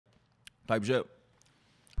type shit.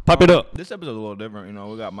 Pop it up. This episode's a little different. You know,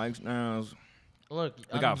 we got mic stands. Look,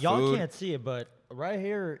 We got y'all food. can't see it, but right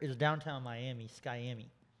here is downtown Miami, Skyami.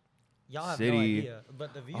 Y'all have no City. idea,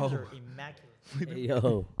 but the views are immaculate. Hey,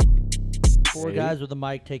 yo. Four guys with a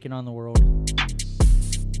mic taking on the world.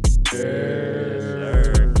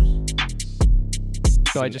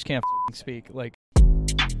 So I just can't speak. Like,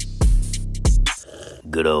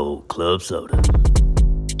 Good old club soda.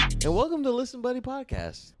 And welcome to Listen Buddy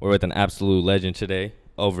Podcast. We're with an absolute legend today.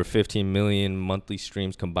 Over 15 million monthly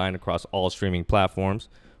streams combined across all streaming platforms.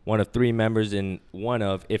 One of three members in one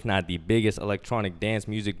of, if not the biggest electronic dance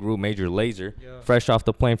music group, Major Lazer. Yeah. Fresh off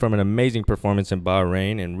the plane from an amazing performance in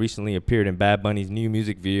Bahrain and recently appeared in Bad Bunny's new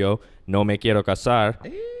music video, No Me Quiero Casar.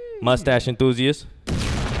 Mustache enthusiast,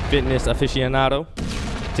 fitness aficionado,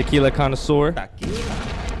 tequila connoisseur.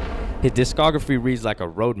 His discography reads like a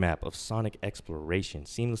roadmap of sonic exploration,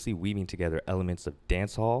 seamlessly weaving together elements of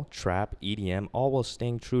dancehall, trap, EDM, all while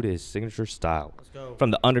staying true to his signature style. Let's go. From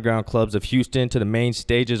the underground clubs of Houston to the main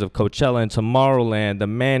stages of Coachella and Tomorrowland, the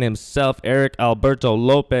man himself, Eric Alberto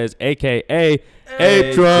Lopez, a.k.a.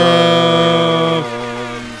 Ape Drums.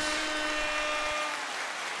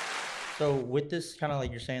 So with this kind of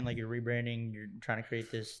like you're saying, like you're rebranding, you're trying to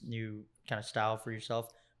create this new kind of style for yourself.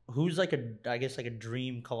 Who's like I guess like a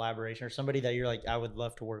dream collaboration or somebody that you're like, I would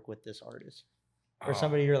love to work with this artist, or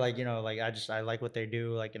somebody you're like, you know, like I like what they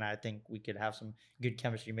do, like, and I think we could have some good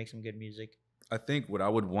chemistry, make some good music. I think what I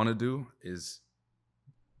would want to do is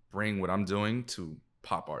bring what I'm doing to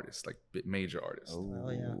pop artists, like major artists. Oh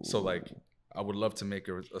yeah. So like, I would love to make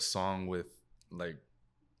a song with like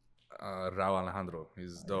Raul Alejandro.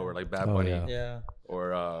 He's dope, or like Bad Bunny, Yeah.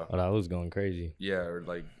 or Oh, that was going crazy. yeah, or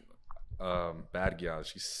like Bad Gyal.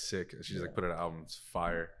 She's sick. She's like put out an album, it's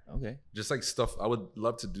fire. Okay. Just like stuff. I would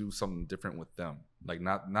love to do something different with them. Like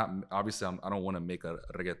not obviously I don't want to make a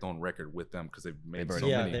reggaeton record with them because they've made so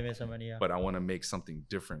many. They made so many. Yeah. But I want to make something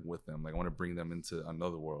different with them. Like I want to bring them into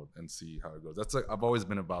another world and see how it goes. That's like I've always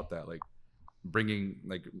been about that. Like bringing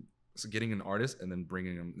like getting an artist and then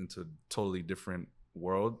bringing them into a totally different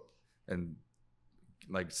world and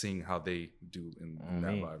like seeing how they do in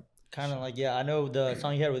that vibe. Kind of like, yeah, I know the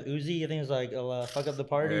song you had with Uzi. I think it was like Fuck Up the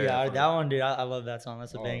Party. Yeah, that one, dude, I love that song.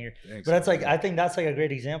 That's a banger. Thanks, but that's man. like, I think that's like a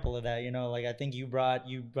great example of that, you know, like I think you brought,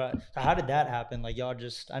 so how did that happen? Like y'all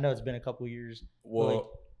just, I know it's been a couple years. Well, like,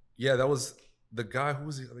 yeah, that was the guy. Who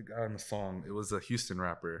was the other guy on the song? It was a Houston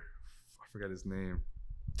rapper. I forgot his name.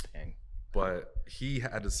 Dang. But he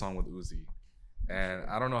had a song with Uzi. And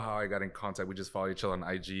I don't know how I got in contact. We just followed each other on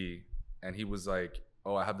IG. And he was like,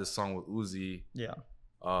 oh, I have this song with Uzi. yeah.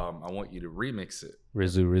 I want you to remix it.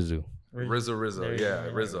 Rizzo. Rizzo. Yeah,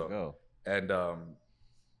 Rizzo. Go.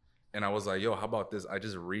 And I was like, yo, how about this? I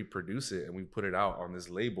just reproduce it and we put it out on this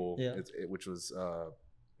label, Yeah. which was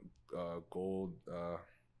Gold.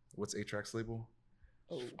 What's A-Track's label?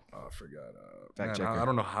 Oh, I forgot. Fact Man, checker. I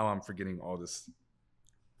don't know how I'm forgetting all this.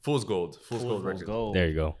 Fool's Gold. Fool's Gold Records. Gold. There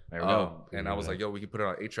you go. There we go. And I was like, yo, we could put it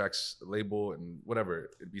on A-Track's label and whatever.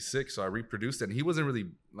 It'd be sick. So I reproduced it. And he wasn't really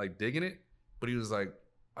like digging it, but he was like,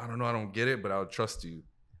 I don't know, I don't get it, but I'll trust you.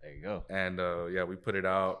 There you go. And yeah, we put it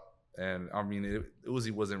out. And I mean,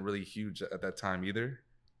 Uzi wasn't really huge at that time either.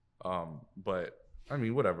 But I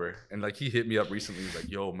mean, whatever. And like he hit me up recently. He's like,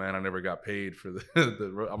 yo, man, I never got paid for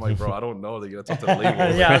the I'm like, bro, I don't know. You gotta talk to the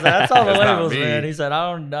label. yeah, I was like, that's all the That's not labels, me. man. He said,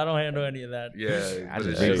 I don't handle any of that. Yeah. I but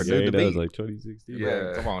just it's- reproduced the That was beat. like 2016.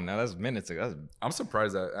 Yeah. Come on now, that's minutes ago. That's I'm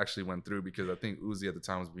surprised that actually went through because I think Uzi at the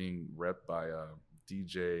time was being repped by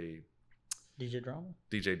DJ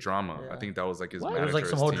Drama. Yeah. I think that was like his There manager. was like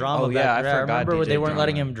some his whole team. drama. Oh, yeah, back I there. forgot remember when DJ they weren't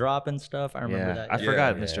letting Drama. him drop and stuff. I remember that. I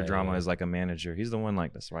forgot Yeah, Mr. Drama is like a manager. He's the one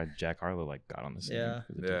like that's why Jack Harlow like got on the scene. Yeah.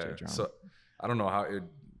 for the Yeah. DJ Drama. So I don't know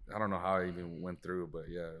how it even went through, but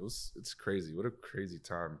yeah, it's crazy. What a crazy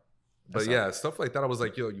time. But yeah, stuff like that. I was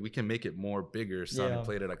like, yo, we can make it more bigger. So Yeah. I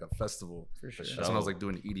played it like a festival. For sure. That's when I was like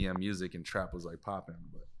doing EDM music and trap was like popping.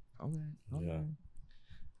 But okay. Yeah.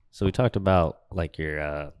 So we talked about like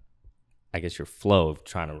your, I guess your flow of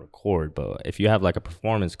trying to record, but if you have like a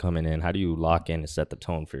performance coming in, how do you lock in and set the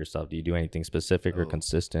tone for yourself? Do you do anything specific or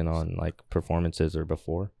consistent on like performances or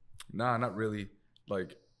before? nah, not really.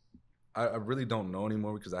 Like I really don't know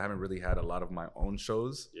anymore because I haven't really had a lot of my own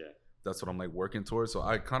shows. Yeah. That's what I'm like working towards. So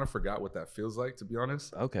I kind of forgot what that feels like, to be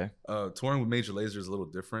honest. Okay. Touring with Major Lazer is a little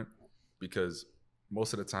different because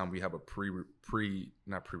most of the time we have a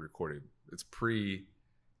not pre-recorded. It's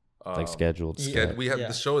Like scheduled. We have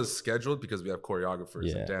the show is scheduled because we have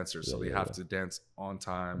choreographers and dancers, so Yeah, they yeah, have to dance on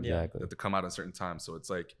time. Exactly. They have to come out at a certain time. So it's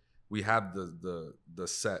like we have the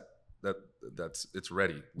set it's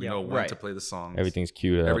ready. We Yeah. know when Right. to play the songs. Everything's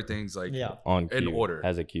queued up. Everything's like Yeah. on cue. in order.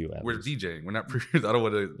 Has a cue. At We're least. DJing. We're not pre. I don't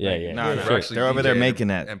want to. Yeah, yeah. Nah, we're sure. actually They're over there DJing making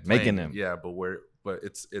that, and making playing. them. Yeah, but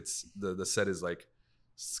it's the set is like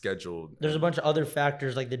scheduled. There's a and bunch of other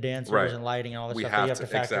factors like the dancers Right. and lighting and all that we stuff that you have have to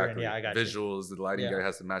to factor exactly in. Yeah, I got you. visuals. The lighting Yeah. guy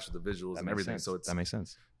has to match with the visuals That and makes everything. sense. So it's that makes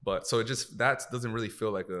sense. but so it just that doesn't really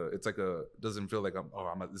feel like a. It's like a doesn't feel like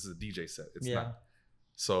this is a DJ set. It's Yeah. not.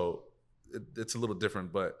 So it's a little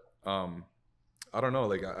different, but I don't know.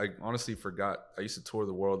 Like I honestly forgot. I used to tour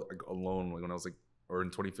the world like, alone like, when I was like, or in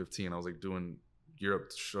 2015, I was like doing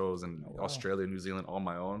Europe shows in Oh, wow. Australia, New Zealand on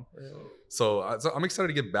my own. Really? So I'm excited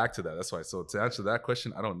to get back to that. That's why. So to answer that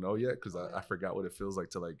question, I don't know yet because I forgot what it feels like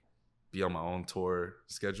to like be on my own tour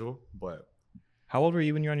schedule. But How old were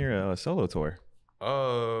you when you're on your solo tour?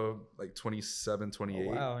 like 27, 28.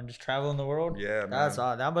 Oh, wow, and just traveling the world. Yeah, That's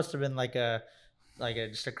man. that must have been like a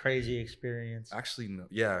just a crazy experience. Actually, no.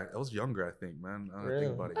 Yeah, I was younger, I think, man. I don't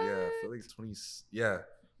think about it. Yeah, I feel like 20. Yeah,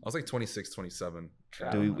 I was like 26, 27.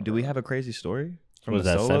 Do we have a crazy story from Was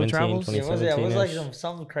the that solo 17, travels? 20? It was like 17-ish?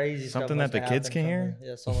 some crazy stuff Something that must the have kids happened can from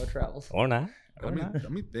hear? the solo travels. Or not.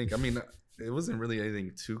 Let me think. I mean, it wasn't really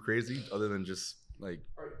anything too crazy other than just like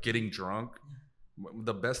getting drunk.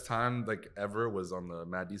 The best time like ever was on the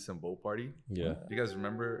Mad Decent boat party. Yeah. You guys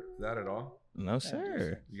remember that at all? No,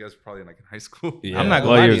 sir. You guys were probably like in high school. Yeah. I'm not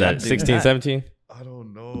gonna What lie year to was you, I that? did 16, not. 17? I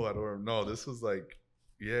don't know. This was like,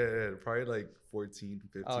 yeah, probably like 14,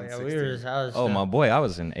 15, Oh yeah, 16. we were just. I was, Oh, my boy, I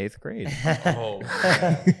was in 8th grade. Oh,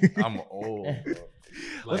 man. I'm old, bro.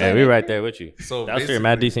 Like, Hey, we right there with you. so That was your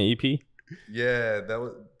Mad basically- Decent EP? Yeah,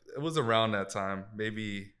 it was around that time.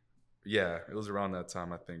 Maybe, yeah, it was around that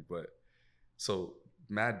time, I think. But so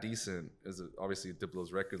Mad Decent is obviously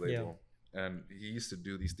Diplo's record label. And he used to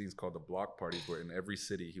do these things called the block parties where in every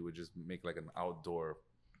city he would just make like an outdoor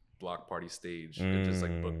block party stage and just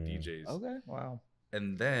like book DJs. Okay. wow.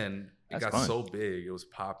 And then it That's got fun. so big, it was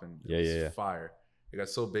popping. It Yeah, was yeah, yeah. fire. It got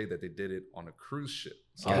so big that they did it on a cruise ship.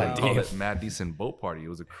 So God they called damn. it Mad Decent Boat Party. It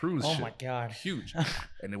was a cruise Oh ship. my god. Huge.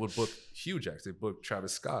 And it would book huge acts. They booked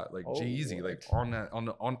Travis Scott, like Oh, G-Eazy, like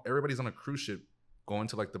on everybody's on a cruise ship going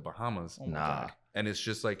to like the Bahamas. Oh my Nah. God. And it's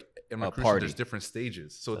just like on A a cruise party. ship, there's different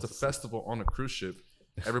stages. So it's a festival on a cruise ship.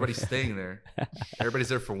 Everybody's staying there. Everybody's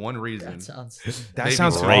there for one reason. That sounds. That Maybe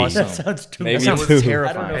sounds great. awesome. That sounds too. Maybe That sounds two. I don't know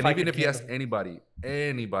terrifying. if And I even could if you ask handle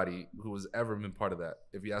anybody who has ever been part of that,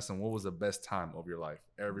 if you ask them what was the best time of your life,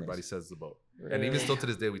 everybody says the boat. it. And even Really? still to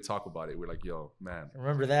this day, we talk about it. We're like, yo, man,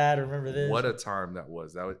 Remember that? Remember this? what a time that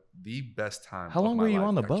was. That was the best time. How of long my were you life.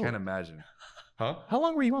 on the I boat? can't imagine. Huh? How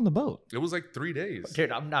long were you on the boat? It was like 3 days.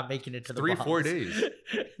 Dude, I'm not making it to the 3-4 Bahamas. days.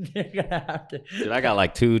 You're gonna have to. Dude, I got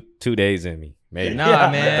like two days in me. Maybe. Nah,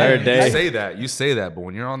 Yeah. man. Third day. You say that, but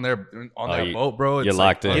when you're on there on that you- boat, bro, it's you're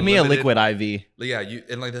like locked in. Give me a unlimited. liquid IV. Yeah,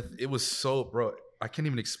 it was so, bro. I can't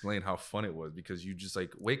even explain how fun it was because you just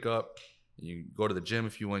like wake up, you go to the gym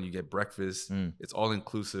if you want, you get breakfast. It's all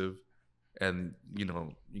inclusive, and you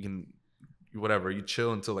know you can whatever you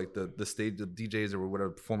chill until like the stage, the DJs or whatever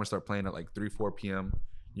performers start playing at like 3-4 p.m.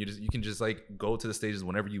 You can just like go to the stages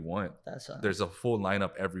whenever you want. That's There's a full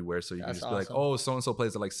lineup everywhere, so you can That's just be like, awesome. oh, so and so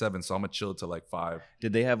plays at like 7, so I'm gonna chill till like 5.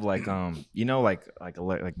 Did they have like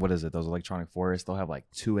like what is it? Those electronic forests. They'll have like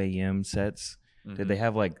 2 a.m. sets. Did they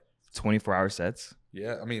have like 24-hour sets?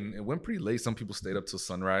 Yeah, I mean, it went pretty late. Some people stayed up till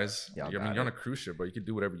sunrise. Y'all I mean, got you're on it. a cruise ship, bro. You can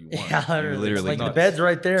do whatever you want. Yeah, You're literally. Like the nuts. bed's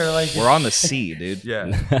right there. Like We're on the sea, dude. Yeah.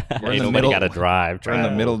 We're in Ain't the nobody middle- got to drive. We're in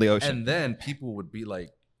the middle of the ocean. And then people would be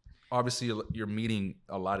like, obviously, you're meeting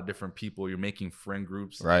a lot of different people. You're making friend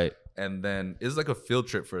groups. Right. And then it's like a field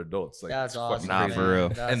trip for adults. Like, that's it's fucking awesome. Nah, crazy. for real.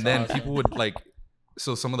 That's And then awesome. people would like,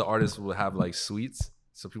 so some of the artists would have like suites.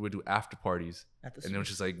 So people would do after parties. At the And it was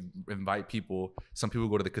just like invite people. Some people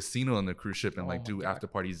go to the casino on the cruise ship and Oh like my do God. after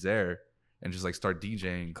parties there and just like start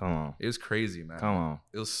DJing. Come on. It was crazy, man. Come on.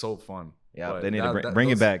 It was so fun. Yeah, But they need to that- bring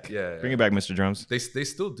it those- back. Yeah, Bring it back, Mr. Drums. They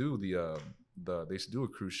still do they should do a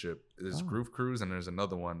cruise ship. There's Groove Cruise and there's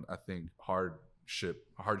another one, I think, Hardship.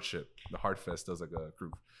 The Hard Fest does like a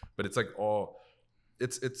group. But it's like all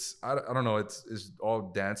it's I don't know, it's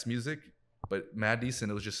all dance music. But Mad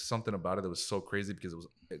Decent, it was just something about it that was so crazy because it was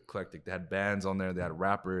eclectic. They had bands on there, they had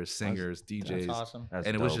rappers, singers, DJs. That's awesome. That's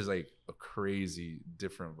And it was dope. just like a crazy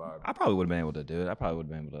different vibe. I probably would have been able to do it. I probably would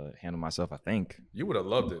have been able to handle myself, I think. You would have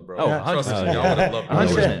loved it, bro. Oh, Trust me, 100%. y'all would have loved it.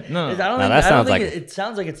 100%. No. I don't Now, think, that I don't sounds think like- it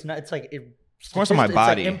sounds like it's not. It's like more so my it's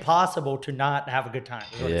body. like impossible to not have a good time.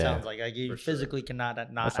 Is what it Yeah. sounds like. Like you For sure. physically cannot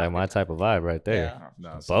not. That's have like a my good type of vibe right there. Yeah.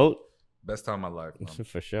 Nah, so Boat? best time of my life, man.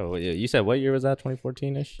 For sure. Well, yeah, you said what year was that?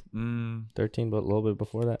 2014-ish? 13, 13, but a little bit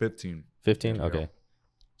before that? 15. 15? Yeah. Okay.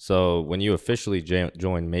 So when you officially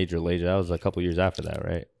joined Major Lazer, that was a couple years after that,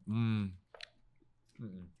 right?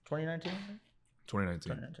 2019.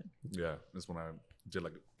 2019. Yeah, that's when I did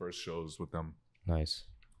like first shows with them. Nice.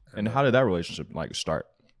 And how did that relationship like start?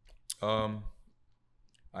 I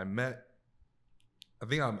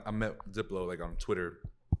think I met Diplo like on Twitter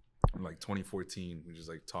in like 2014. We just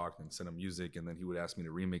like talked and sent him music, and then he would ask me to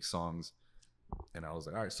remix songs, and I was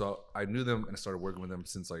like, all right. So I knew them and I started working with them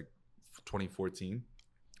since like 2014,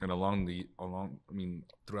 and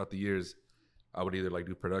throughout the years, I would either like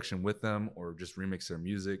do production with them or just remix their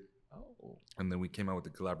music. Oh. And then we came out with the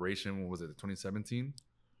collaboration. What was it? 2017.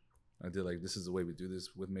 I did like This Is the Way We Do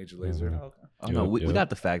This with Major Lazer. Oh, okay. Oh no, we got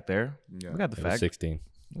the fact there. Yeah. We got the It was fact. 16.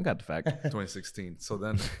 We got the fact. 2016. So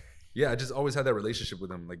then, yeah, I just always had that relationship with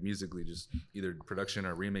them, like musically, just either production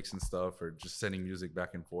or remix and stuff, or just sending music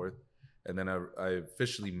back and forth. And then I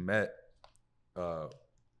officially met, I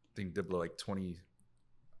think Diplo like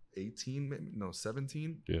 2018, maybe, no,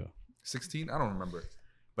 17? Yeah. 16? I don't remember.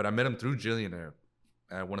 But I met him through Jillionaire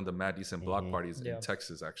at one of the Mad Decent block parties in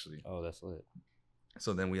Texas, actually. Oh, that's lit.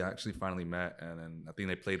 So then we actually finally met, and then I think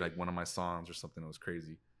they played like one of my songs or something. It was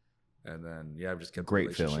crazy. And then, yeah, I've just kept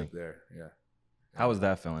Great the relationship feeling. there. Yeah. How was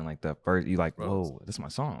that feeling? Like the first, you like, Bro, whoa, this is my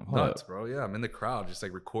song. Hold Nuts, up. bro. Yeah, I'm in the crowd just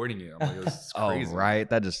like recording it. I'm like, this is Oh, crazy. right.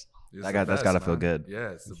 That just, It's that's the gotta best, feel man. good. Yeah,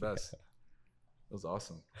 it's the best. It was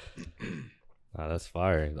awesome. That's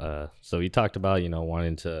fire. So you talked about,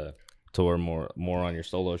 wanting to tour more on your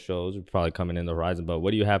solo shows. You're probably coming in the horizon, but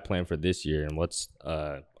what do you have planned for this year, and what's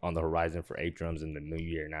on the horizon for Ape Drums in the new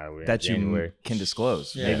year now that we're That in January? you can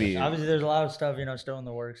disclose. Yeah. Maybe. Obviously, there's a lot of stuff, still in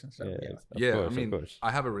the works and stuff. Yeah, Of I mean, course.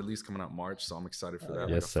 I have a release coming out March, so I'm excited for that.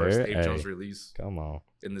 Yes, like a first sir. Ape Drums Hey. release Come on.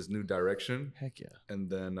 in this new direction. Heck yeah. And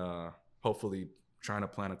then hopefully trying to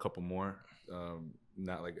plan a couple more.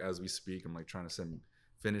 Not like as we speak, I'm like trying to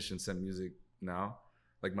finish and send music now.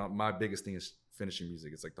 Like my biggest thing is finishing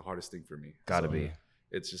music. It's like the hardest thing for me. Gotta So be.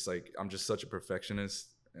 It's just like I'm just such a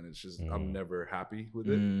perfectionist, and it's just I'm never happy with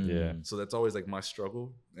it. Yeah. So that's always like my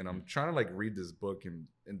struggle, and I'm trying to like read this book, and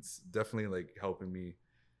it's definitely like helping me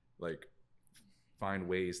like find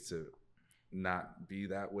ways to not be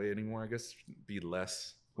that way anymore. I guess be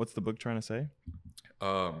less. What's the book trying to say?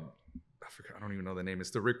 I forgot. I don't even know the name.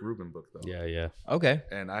 It's the Rick Rubin book though. Yeah. Okay.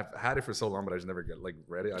 And I've had it for so long, but I just never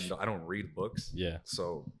read it. I don't read books. Yeah.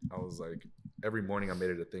 So I was like, every morning I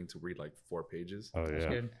made it a thing to read like 4 pages. Oh, That's yeah.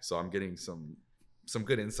 good. So I'm getting some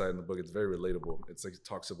good insight in the book. It's very relatable. It's like it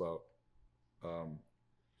talks about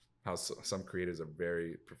how some creators are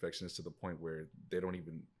very perfectionist to the point where they don't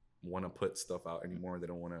even want to put stuff out anymore. They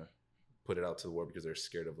don't want to put it out to the world because they're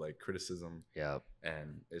scared of like criticism, Yeah.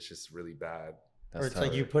 and it's just really bad. Or it's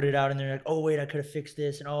like you put it out and they're like, oh wait, I could have fixed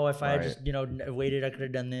this, and oh if I had Right. just waited, I could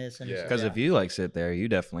have done this. And Yeah. Because if you like sit there, you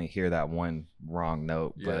definitely hear that one wrong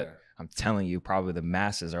note. Yeah. But I'm telling you, probably the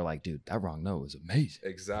masses are like, dude, that wrong note was amazing.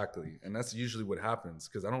 Exactly, and that's usually what happens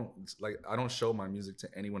because I don't show my music to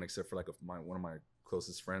anyone except for like one of my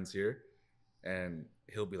closest friends here, and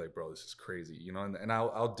he'll be like, "Bro, this is crazy," and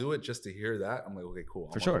I'll do it just to hear that. I'm like, "Okay, cool,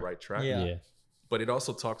 I'm For on sure. the right track." Yeah. But it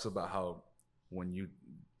also talks about how when you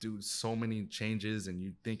do so many changes and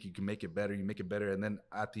you think you can make it better, you make it better, and then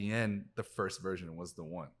at the end, the first version was the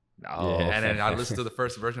one. Oh, Yeah. And then I listened to the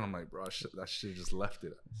first version. I'm like, bro, I should have just left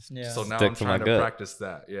it. Yeah. So now Stick I'm to my trying to gut. practice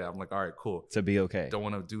that. Yeah, I'm like, all right, cool. to be okay. Don't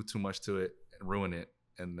want to do too much to it and ruin it.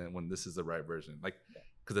 And then when this is the right version, like,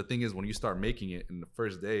 because the thing is, when you start making it in the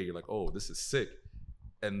first day, you're like, oh, this is sick.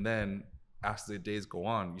 And then as the days go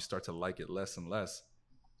on, you start to like it less and less.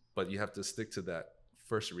 But you have to stick to that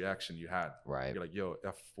first reaction you had. Right. You're like, yo,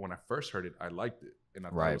 when I first heard it, I liked it and I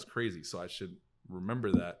thought Right. it was crazy. So I should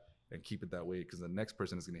remember that and keep it that way, because the next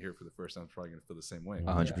person is going to hear it for the first time is probably going to feel the same way.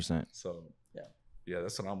 100%. So Yeah. yeah,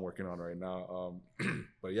 that's what I'm working on right now.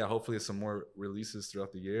 But yeah, hopefully some more releases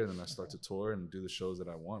throughout the year, and then I start to tour and do the shows that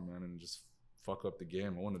I want, man, and just fuck up the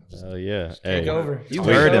game. I want to just Hell yeah. Take Hey. over. You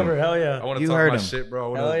Take heard him. over. Hell yeah. I want to You talk heard my him. shit, bro. I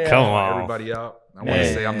want Hell to yeah. Come call on. everybody out. I want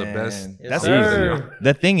to say I'm the best. Man, Yes, That's sir. easy.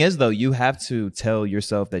 The thing is, though, you have to tell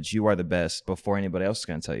yourself that you are the best before anybody else is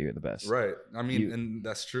going to tell you you're the best. Right. I mean, You- and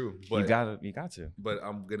that's true. But You got to. But I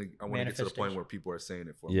want to get to the point Manifestation. where people are saying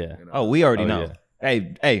it for Yeah. me. You know? Oh, we already Oh, know. yeah.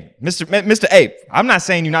 Hey, Mr. Ape, I'm not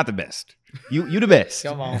saying you're not the best. You the best.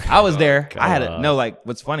 Come on. I was there. I had Come it. on. No, like,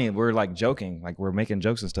 what's funny, we're like joking, like we're making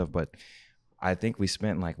jokes and stuff, but I think we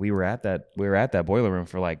spent like we were at that boiler room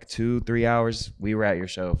for like 2-3 hours. We were at your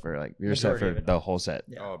show for like we were set Majority for of it. the whole set.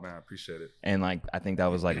 Yeah. Oh man, I appreciate it. And like I think that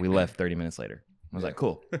was like we left 30 minutes later. I was like,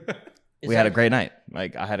 cool. we had a great night.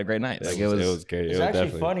 Like I had a great night. Like it was great. It's it was actually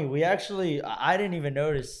definitely funny. We actually, I didn't even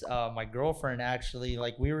notice. My girlfriend actually,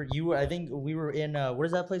 like, I think we were in, what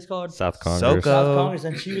is that place called? South Congress. South Congress,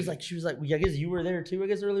 and she was like, I guess you were there too. I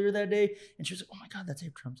guess earlier that day, and she was like, oh my god, that's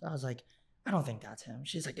Ape Drums. I was like, I don't think that's him.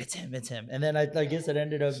 She's like, it's him. And then I guess it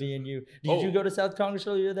ended up being you. Did you go to South Congress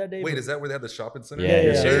earlier that day? Wait, is that where they had the shopping center?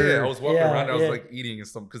 Yeah. I was walking around. I was like eating and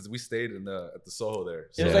stuff because we stayed at the Soho there.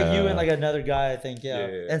 It was like you and like another guy, I think. Yeah.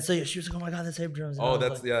 Yeah. And so she was like, oh my god, that's Ape Drums. And Oh,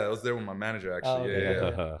 I was there with my manager actually.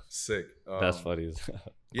 Yeah. Sick. That's funny.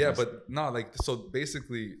 Yeah, but no, like so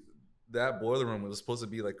basically that boiler room was supposed to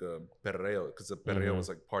be like a perreo because the perreo was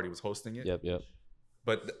like party was hosting it. Yep.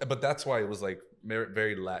 But that's why it was like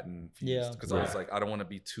very Latin fused. Yeah. Because I was like, I don't want to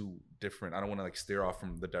be too different. I don't want to like steer off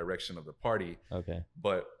from the direction of the party. Okay.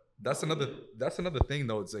 But that's another thing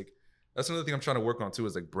though. It's like that's another thing I'm trying to work on too,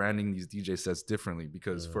 is like branding these DJ sets differently.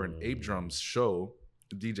 Because for an Ape Drums show,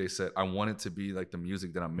 DJ set, I want it to be like the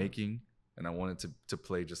music that I'm making, and I want it to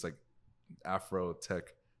play just like Afro tech,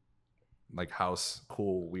 like house,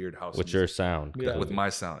 cool, weird house with music. your sound. With my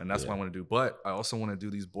sound, and that's what I want to do. But I also want to do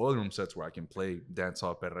these boiler room sets where I can play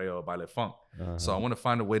dancehall, perreo, baile, funk. So I want to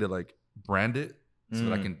find a way to like brand it so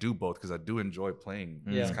that I can do both, because I do enjoy playing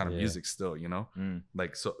this kind of music still, you know.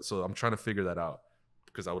 Like so I'm trying to figure that out,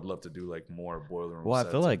 because I would love to do like more boiler room. Well, sets.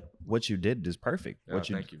 I feel like what you did is perfect. Yeah,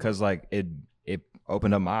 thank you, because like it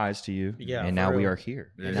opened up my eyes to you. Yeah, and now we are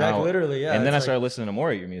here. Yeah. And Exactly, now- literally, yeah. And then I It's started listening to more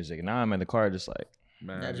of your music, and now I'm in the car just like.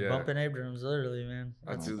 Man, just bumping Ape Drums, literally, man.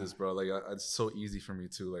 I do this, bro. Like, it's so easy for me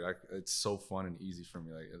too. Like, it's so fun and easy for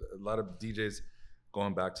me. Like, a lot of DJs,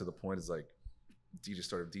 going back to the point, is like, DJ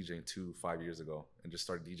started DJing 5 years ago and just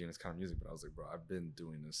started DJing this kind of music. But I was like, bro, I've been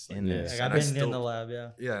doing this. Like, Like, I've been in the lab, yeah.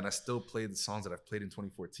 Yeah, and I still play the songs that I've played in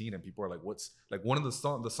 2014, and people are like, "What's like one of the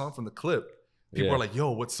song from the clip?" People are like, "Yo,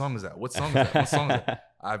 what song is that? What song is that? What song is that?"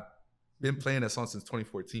 I've been playing that song since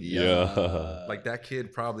 2014. Yeah. Like that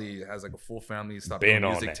kid probably has like a full family, stopped Been doing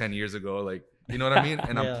on music it. 10 years ago. Like, you know what I mean?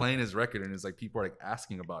 And Yeah. I'm playing his record, and it's like people are like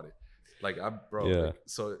asking about it. Like, like,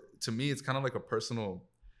 so to me, it's kind of like a personal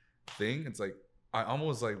thing. It's like I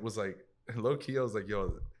almost like was like low key. I was like,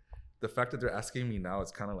 yo, the fact that they're asking me now,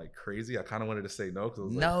 it's kind of like crazy. I kind of wanted to say no, because I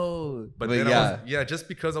was like, No, but then I was, just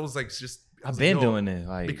because I was like, I've been doing it,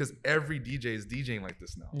 like, because every DJ is DJing like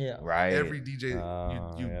this now. Yeah. right. Every DJ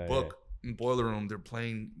you book in boiler room, they're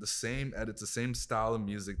playing the same edits, the same style of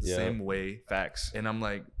music, the same way. Facts. And I'm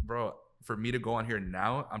like, bro, for me to go on here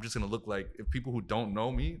now, I'm just gonna look like, if people who don't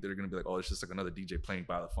know me, they're gonna be like, oh, it's just like another DJ playing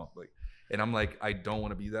by the funk. Like, and I'm like, I don't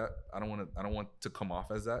want to be that. I don't want to come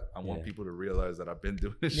off as that. I want people to realize that I've been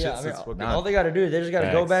doing this shit since fucking. All they got to do, they just got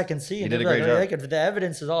to go back and see. You And did a they're great like, job. the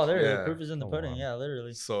evidence is all there. Yeah. The proof is in the pudding. Yeah,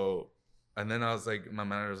 literally. So, and then I was like, my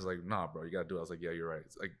manager was like, nah, bro, you gotta do it. I was like, yeah, you're right.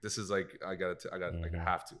 It's like, this is like, I like, I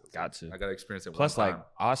have to. Got to. I gotta experience it. Plus, one like time.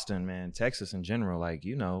 Austin, man, Texas in general, like,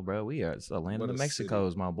 you know, bro, it's the land What of the a city.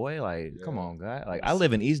 Mexicos, my boy. Like, come Yeah. on, guy. Like, I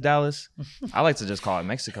live in East Dallas. I like to just call it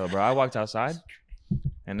Mexico, bro. I walked outside,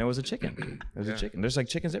 and there was a chicken. There's a chicken. There's like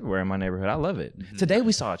chickens everywhere in my neighborhood. I love it. Today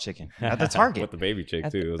we saw a chicken at the Target with the baby chick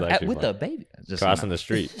too. It was At- actually with fun. the baby. Just Crossing the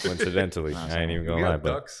street, coincidentally. I ain't even we gonna lie, got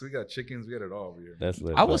but ducks, we got chickens, we got it all over here. that's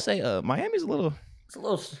lit. I will but- say, Miami's It's a little.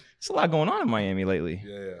 it's a lot going on in Miami lately.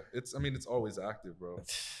 Yeah. It's always active, bro.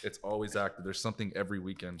 It's always active. There's something every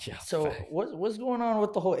weekend. Yeah, So fact. what's going on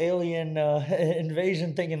with the whole alien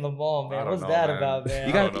invasion thing in the mall, I man? don't What's know, that man. about, man?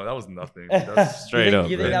 I don't know. That was nothing. That's Straight up,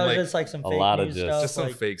 You think bro. that was Like, just like some a fake lot of news just- stuff? just some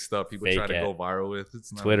like, fake stuff people fake try to at- go viral with.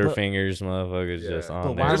 It's not Twitter But- fingers, motherfuckers, Yeah. just But on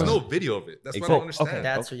why there. There's was- no video of it. That's what I Cool. don't understand. Okay.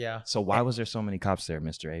 That's yeah. So why was there so many cops there,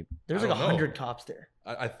 Mr. Ape? There's I like don't know. 100 cops there.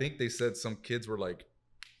 I think they said some kids were like,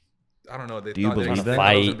 I don't know. They Do you thought they believe thought that? it was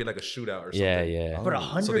Fight. gonna be like a shootout or something. Yeah, yeah. But Oh.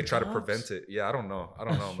 100 So they try to cops? prevent it. Yeah, I don't know. I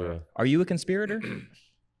don't know, Sure. man. Are you a conspirator?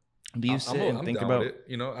 Do you I'm sit and think down about with it.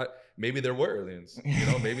 You know, maybe there were aliens. You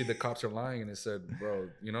know, maybe the cops are lying and they said, bro,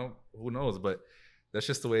 you know, who knows? But that's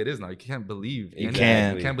just the way it is now. You can't believe. You anyone.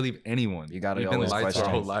 can't. You can't believe anyone. You gotta We've been always lied to our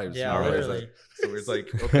whole question. lives. Yeah, you know? It's literally. like, so it's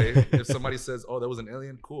like, okay, if somebody says, oh, that was an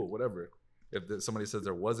alien, cool, whatever. If somebody says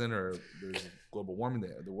there wasn't, or there's global warming,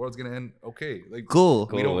 the world's gonna end. Okay, like Cool.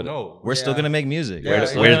 we don't know. We're still Yeah. gonna make music. Yeah,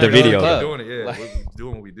 Where's, yeah, where's the yeah. video? We're though? doing it. Yeah, Like- we're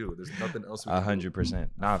doing what we do. There's nothing else. We can do. 100%.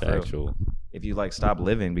 Nah, for real. Factual. If you like stop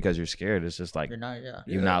living because you're scared, it's just like You're not, yeah.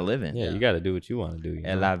 you're not living. Yeah, you got to do what you want to do. You know?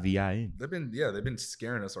 L-I-V-I-N. They've been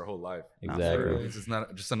scaring us our whole life. Exactly. It's just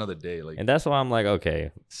not just another day. Like And that's why I'm like,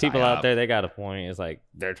 okay, people Psyop. out there, they got a point. It's like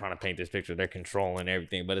they're trying to paint this picture, they're controlling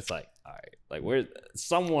everything, but it's like, all right, like where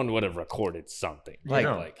someone would have recorded something. Like,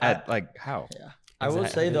 know. like how? Yeah. I will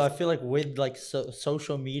say though, I feel like with like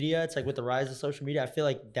social media, it's like with the rise of social media, I feel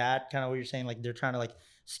like that kind of what you're saying, like they're trying to like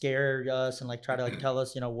scare us and like try to like tell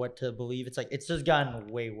us, you know, what to believe. It's like it's just gotten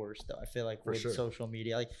way worse though. I feel like with social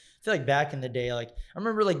media. Like I feel like back in the day, like I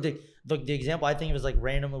remember like the example I think it was like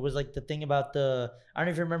random. It was like the thing about I don't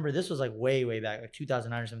know if you remember. This was like way back, like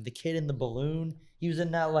 2009 or something. The kid in the balloon. He was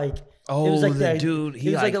in that like it was like the dude. He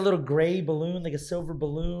was like a little gray balloon, like a silver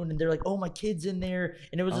balloon, and they're like, "Oh, my kid's in there,"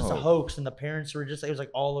 and it was just a hoax. And the parents were just like, it was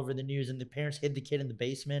like all over the news, and the parents hid the kid in the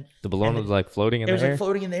basement. The balloon was like floating in the air. It was like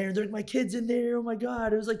floating in the air. They're like, "My kid's in there! Oh my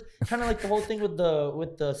god!" It was like kind of like the whole thing with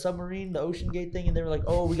the submarine, the Ocean Gate thing, and they were like,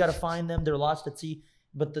 "Oh, we got to find them. They're lost at sea."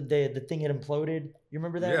 But the thing had imploded. You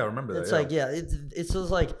remember that? Yeah, I remember that. It's like it's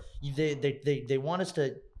just like they want us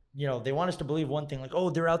to. You know, they want us to believe one thing, like, oh,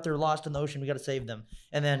 they're out there lost in the ocean, we got to save them.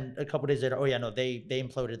 And then a couple days later, oh yeah, no, they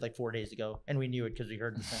imploded like 4 days ago, and we knew it because we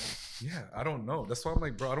heard the sound. Yeah, I don't know. That's why I'm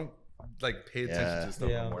like, bro, I don't like pay attention to stuff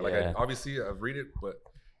anymore. Like, obviously, I read it, but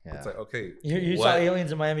it's like, okay, you saw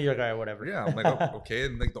aliens in Miami, you're like, all right, whatever. Yeah, I'm like, okay,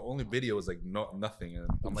 and like the only video is like nothing, and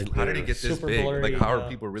I'm like, how did it get this Super big? blurry, like, how are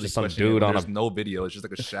people really just some questioning dude it? on There's no video. It's just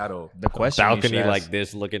like a shadow. The question balcony like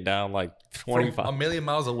this, looking down like 25 from a million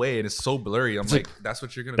miles away, and it's so blurry. I'm like, that's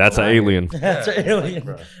what you're gonna. That's an alien. That's an alien.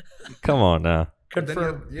 Bro. Come on now.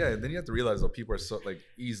 Confirm. Then you have to realize that people are so like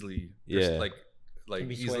easily, like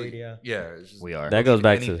easily, swayed, it's just, we are. That goes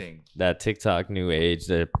back to that TikTok new age.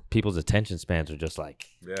 That people's attention spans are just like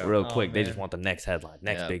real quick. They just want the next headline,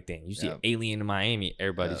 next big thing. You see an alien in Miami,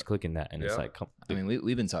 everybody's clicking that, and it's like, I mean,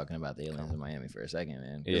 we've been talking about the aliens in Miami for a second,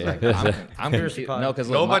 man. Yeah, like, I'm confused. No, because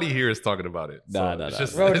nobody here is talking about it. No. It's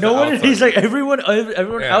just, bro, no one. He's like everyone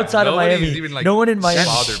outside of Miami. Even, like, no one in Miami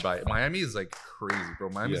bothered by it. Miami is like crazy, bro.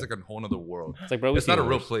 Miami is like a whole other world. It's like, bro, it's not a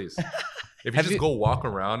real place. If you just go walk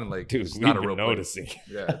around and like, dude, it's not a real noticing. Place.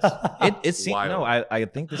 Yeah, it's no. I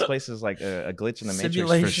think this place is like a glitch in the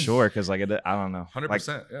matrix for sure. Because like I don't know,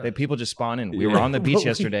 100%. Like, people just spawn in. We were on the beach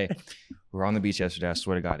yesterday. I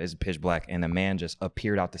swear to God, it's pitch black, and a man just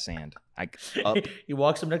appeared out the sand. Like up. He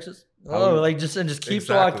walks up next to us. Like just keeps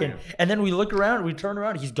walking, and then we look around, we turn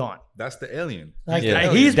around, he's gone. That's the alien. Like,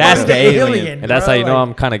 that's the alien, and that's how you know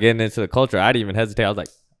I'm kind of getting into the culture. I didn't even hesitate. I was like,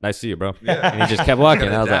 "Nice to see you, bro." Yeah. And he just kept walking.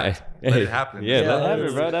 And I was like, "Hey, let it happen." Yeah, let it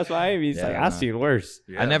happen, bro. That's why he's like, I've seen worse.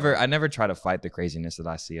 Yeah, I never try to fight the craziness that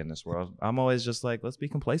I see in this world. I'm always just like, let's be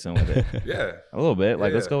complacent with it. A little bit.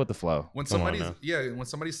 Like, let's go with the flow. When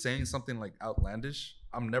somebody's saying something like outlandish,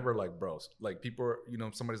 I'm never like, bro. Like people are,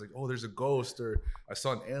 somebody's like, oh, there's a ghost, or I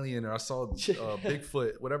saw an alien, or I saw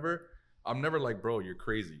Bigfoot, whatever. I'm never like, bro, you're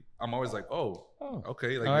crazy. I'm always like, oh,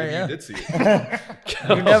 okay, like maybe you did see it.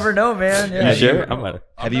 You never know, man. Yeah, sure.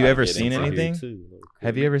 Have you ever seen anything?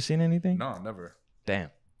 Have you ever seen anything? No, never.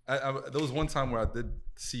 Damn. There was one time where I did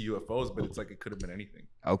see UFOs, but it's like it could have been anything.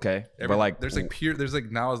 Okay, but like there's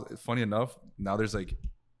like now, funny enough, now there's like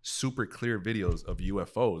super clear videos of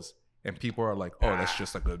UFOs, and people are like, oh, that's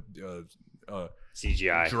just like a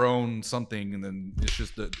CGI drone something, and then it's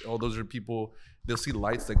just those are people. They'll see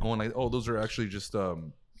lights that go on like, oh, those are actually just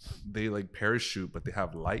they like parachute, but they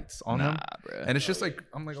have lights on them, bro. And it's just like,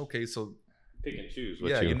 I'm like, okay, so pick and choose.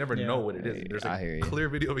 You never know what it is. There's like a clear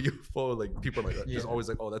video of a UFO, like people are like just always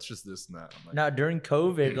like, oh, that's just this and that. Like, now during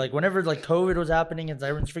COVID, like whenever like COVID was happening and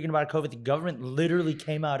everyone's freaking about COVID, the government literally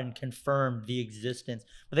came out and confirmed the existence.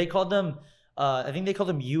 But they called them I think they called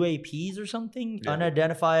them UAPs or something,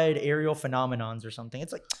 unidentified aerial phenomenons or something.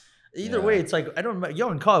 It's like either way, it's like I don't remember. Yo,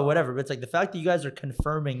 and call it whatever, but it's like the fact that you guys are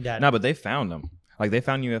confirming that. No, but they found them. Like they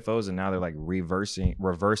found UFOs, and now they're like reverse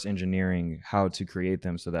engineering how to create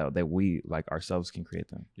them so that we like ourselves can create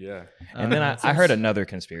them. Yeah. And then I heard another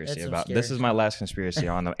conspiracy about this. Is my last conspiracy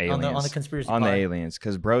on the aliens. on the conspiracy on the aliens,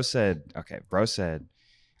 because bro said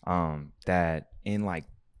that in like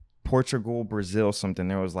Portugal, Brazil, something,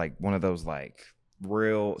 there was like one of those like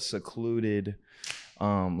real secluded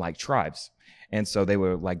like tribes. And so they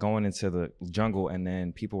were like going into the jungle, and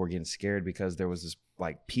then people were getting scared because there was this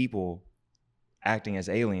like people acting as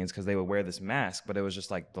aliens because they would wear this mask, but it was just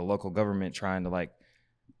like the local government trying to like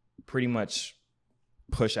pretty much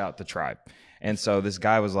push out the tribe. And so this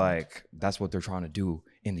guy was like, that's what they're trying to do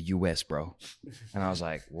in the US, bro. And I was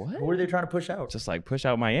like, what? What were they trying to push out? Just like push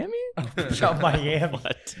out Miami? Push out Miami.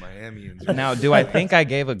 What? Miami. Now, do I think I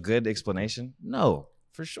gave a good explanation? No,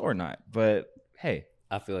 for sure not. But hey,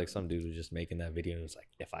 I feel like some dude was just making that video and was like,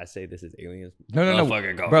 if I say this is aliens, no,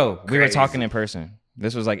 bro, we were talking in person.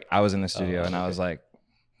 This was like, I was in the studio and I was like,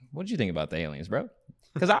 what did you think about the aliens, bro?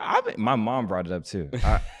 Because my mom brought it up too.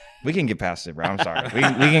 We can get past it, bro. I'm sorry.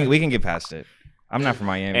 We can get past it. I'm not from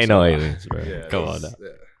Miami. Ain't no aliens, bro. Yeah, Come on now. Yeah,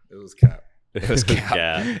 it was cap. It was cap.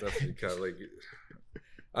 Definitely cap. Like,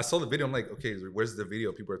 I saw the video. I'm like, okay, where's the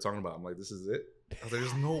video people are talking about? I'm like, this is it. I was like,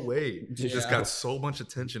 there's no way. This got so much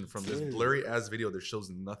attention from this blurry ass video that shows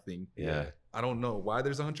nothing. Yeah. I don't know why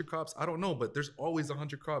there's 100 cops. I don't know, but there's always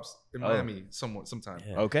 100 cops in Miami sometime.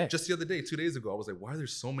 Yeah. Okay. Just the other day, 2 days ago, I was like, why are there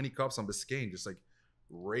so many cops on Biscayne? Just like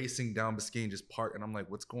racing down Biscayne, just park. And I'm like,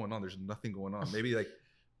 what's going on? There's nothing going on. Maybe like,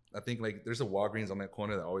 I think like there's a Walgreens on that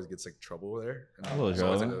corner that always gets like trouble there. And there's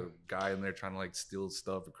always like a guy in there trying to like steal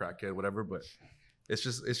stuff, a crackhead, whatever. But it's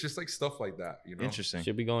just like stuff like that, you know. Interesting.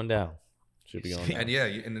 Should be going down. Should be going down. And yeah,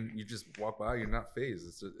 and then you just walk by, you're not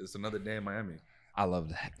phased. It's another day in Miami. I love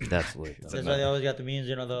that. That's lit. That's why they always got the memes,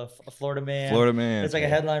 you know, the Florida man. Florida man. It's like a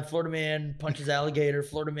headline: Florida man punches alligator.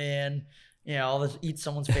 Florida man, you know, all this eats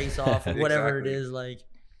someone's face off, or whatever it is. Like,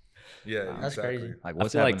 Yeah, that's crazy. Like, I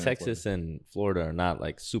what's feel like happening in Texas and Florida are not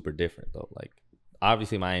like super different though. Like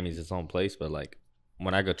obviously Miami's its own place, but like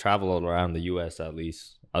when I go travel all around the US, at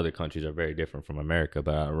least other countries are very different from America,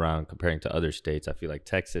 but around comparing to other states, I feel like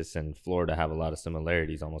Texas and Florida have a lot of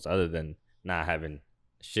similarities almost, other than not having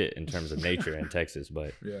shit in terms of nature in Texas.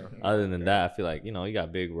 But other than that, I feel like, you know, you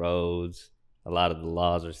got big roads. A lot of the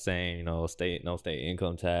laws are saying, you know, no state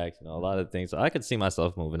income tax, you know, a lot of things. So I could see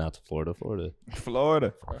myself moving out to Florida.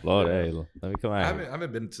 Florida. Hey, let me come out. I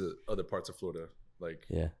haven't been to other parts of Florida. Like,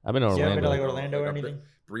 Yeah, I've been to You ever been to Orlando. like Orlando or anything?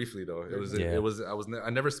 Briefly though, Yeah. I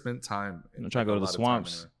never spent time. I'm trying to go to the a lot of time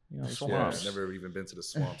swamps. in You know, there. swamps. Yeah, I've never even been to the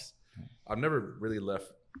swamps. I've never really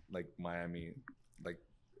left like Miami, like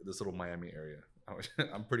this little Miami area.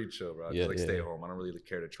 I'm pretty chill, bro. I just stay home. I don't really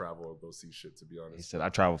care to travel or go see shit, to be honest. He said, I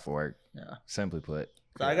travel for work. Yeah. Simply put.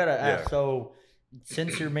 So I gotta ask. So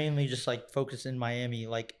since you're mainly just like focused in Miami,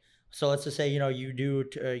 like, so let's just say, you know, you do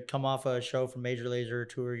come off a show from Major Lazer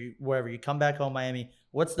tour, wherever you come back home, Miami.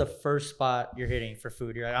 What's the first spot you're hitting for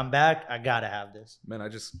food? You're like, I'm back. I gotta have this. Man,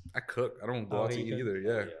 I cook. I don't go out to eat either.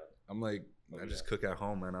 Yeah. I'm like, I just cook at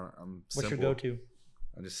home, man. I'm What's simple. your go-to?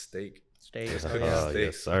 I just steak. Steak. Just Oh, cooking yeah. steak.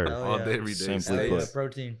 Yes, sir. Hell All yeah. day, every day. Simply Steak. put. Yeah,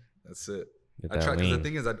 protein. That's it. Get I that try because the lean.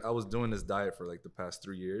 thing is, I was doing this diet for like the past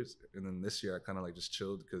 3 years, and then this year I kind of like just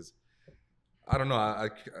chilled because I don't know, I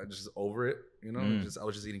just over it, you know. I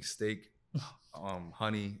was just eating steak,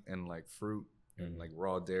 honey, and like fruit and like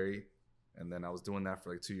raw dairy, and then I was doing that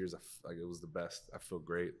for like 2 years. Like it was the best. I feel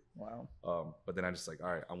great. Wow. But then I just like, all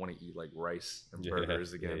right, I want to eat like rice and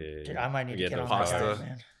burgers again. Dude, I might need to Yeah, get the on pasta. that diet,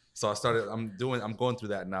 man. So I started. I'm going through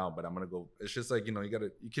that now, but I'm gonna go. It's just like, you know,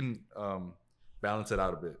 you can balance it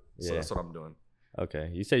out a bit. So Yeah. that's what I'm doing. Okay,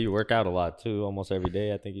 you say you work out a lot too, almost every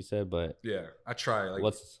day, I think you said. But Yeah, I try. Like,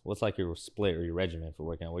 what's like your split or your regimen for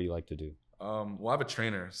working out? What do you like to do? well, I have a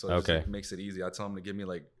trainer, so it just, like, makes it easy. I tell him to give me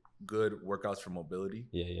like good workouts for mobility.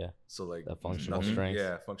 Yeah. So like That functional nothing- strength.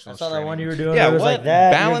 Yeah, I functional saw that strength. one you were doing. Yeah, it was what? like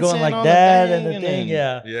that. You're Balancing going like on the that and thing the and thing.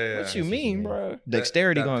 then- Yeah. Yeah. What you mean, bro? That-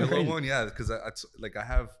 Dexterity that going pillow crazy. one, yeah, because I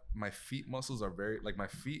have my feet muscles are very like my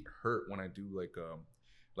feet hurt when I do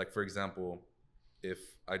like for example, if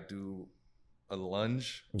I do a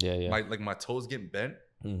lunge, Yeah. my toes get bent,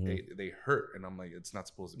 they hurt, and I'm like, it's not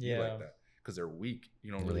supposed to be Yeah. like that because they're weak.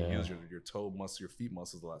 You don't really Yeah. use your toe muscle, your feet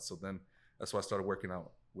muscles a lot. So then that's why I started working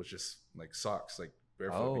out with just like socks, like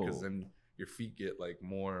barefoot, because then your feet get like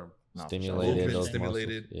more Stimulated. Open, those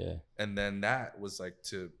stimulated. muscles. Yeah. and then that was like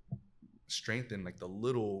to strengthen like the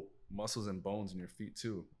little muscles and bones in your feet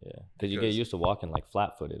too. Yeah, because you get Because- used to walking like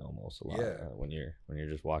flat-footed almost a lot when you're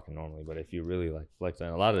just walking normally. But if you really like flex, and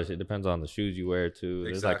a lot of this, it depends on the shoes you wear too.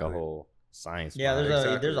 There's like a Exactly. whole science. Yeah, behind there's it. a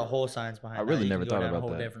Exactly. there's a whole science behind I that. really You never can go thought down about a whole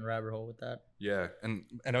that. different rabbit hole with that. Yeah,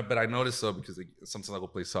 but I noticed though, because like, sometimes I go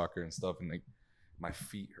play soccer and stuff, and like my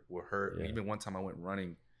feet will hurt. And Yeah. even one time I went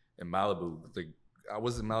running in Malibu. Like I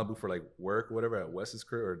was in Malibu for like work or whatever at Wes's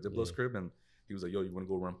crib or Diplo's crib, and he was like, "Yo, you want to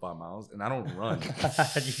go run 5 miles?" And I don't run. You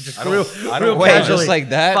just I don't- real, I real don't- Wait, casually. just like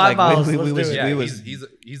that? 5 Like, miles. we let's was- do it. Yeah, we was-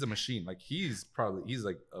 he's a machine. Like he's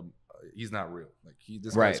like he's not real. Like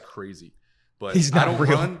this Right. guy's crazy. But He's I not don't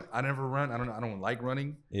real. run. I never run. I don't like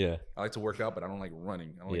running. Yeah. I like to work out, but I don't like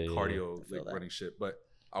running. I don't Yeah, like yeah, cardio, Feel like that. running shit. But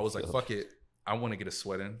I was like, Feel fuck it. I want to get a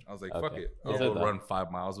sweat in. I was like, fuck Okay. it. You I'll said go that. run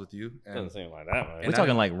 5 miles with you. And Doesn't seem like that much. We're And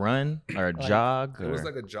talking like run or a Like- jog? it was or-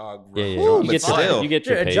 like a jog. Yeah. run. Ooh, You but get your still. you get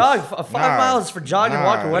your Dude, a pace. jog, 5 miles for jogging, Nah.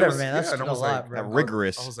 walking, But whatever, was- man. That's yeah, and I a was lot, like- bro.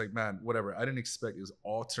 rigorous. I was like, man, whatever. I didn't expect it was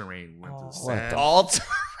all terrain. We went to the Oh, sand, All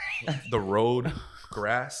the road,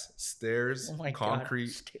 grass, stairs, Oh my God, concrete,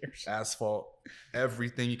 stairs. asphalt,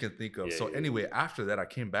 everything you can think of. Yeah, So yeah. anyway, after that, I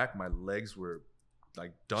came back. My legs were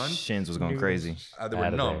like done. Shins was going Noodles. crazy. They were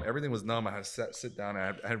Outta numb. there. Everything was numb. I had to sit down.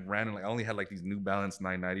 I had ran and like I only had like these New Balance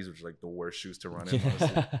 990s, which are like the worst shoes to run in.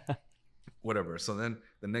 Honestly. Whatever. So then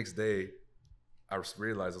the next day, I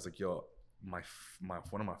realized I was like, yo,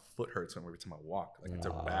 one of my foot hurts every time I walk. Like it's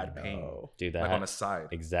a bad pain, dude. like on the side.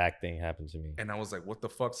 Exact thing happened to me. And I was like, what the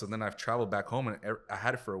fuck? So then I've traveled back home and I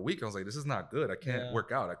had it for a week. I was like, this is not good. I can't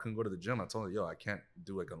work out. I couldn't go to the gym. I told her, yo, I can't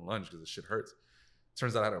do like a lunge because the shit hurts.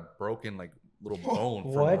 Turns out I had a broken like little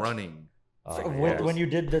bone from running. When you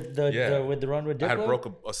did the with the run with Diplo? I had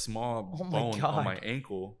broke a small bone on my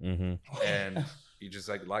ankle, and you just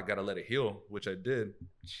like gotta let it heal, which I did.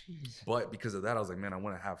 Jeez. But because of that, I was like, man, I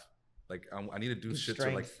want to have like I need to do shit to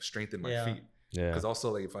like strengthen my feet. Yeah. Because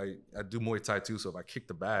also like if I do Muay Thai too, so if I kick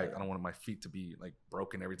the bag, I don't want my feet to be like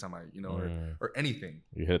broken every time I or anything.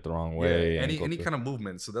 You hit the wrong way. Yeah, any kind of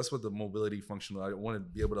movement. So that's what the mobility functional. I want to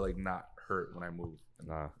be able to like not hurt when I move.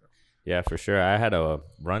 Yeah, for sure. I had a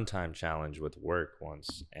runtime challenge with work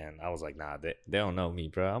once, and I was like, nah, they don't know me,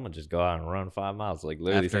 bro. I'm gonna just go out and run 5 miles. Like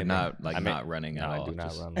literally, after not running at all. I do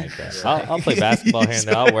not run like that. I'll play basketball here and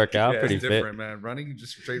there. I'll work out pretty it's fit. Different, man. Running,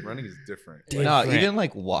 just straight running is different. No, even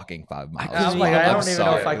like walking 5 miles. I don't even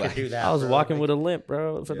know if I could do that. I was walking with a limp,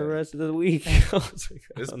 bro, for the rest of the week.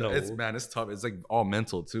 It's tough. It's like all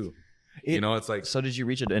mental too. It's like. So did you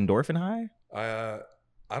reach an endorphin high?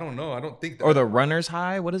 I don't know. I don't think that. Or the runner's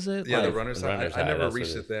high? What is it? Yeah, the runner's high. I never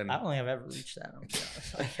reached it then. I don't think I've ever reached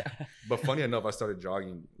that. But funny enough, I started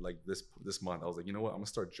jogging like this month. I was like, you know what? I'm gonna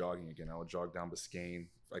start jogging again. I would jog down Biscayne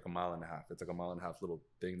like 1.5 miles. It's like 1.5 miles little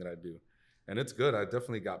thing that I do, and it's good. I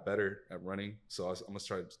definitely got better at running, so I'm gonna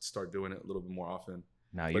start doing it a little bit more often.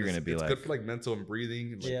 Now you're gonna be it's like good for like mental and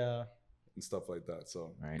breathing. And, and stuff like that.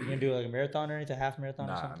 So you gonna do like a marathon or anything, half marathon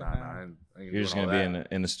or something? Nah. You're just gonna be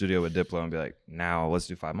in the studio with Diplo and be like, now let's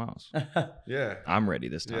do 5 miles. Yeah, I'm ready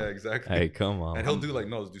this time. Yeah, exactly. Hey, come on. And he'll do like,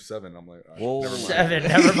 no, let's do 7. I'm like, whoa, never mind. 7,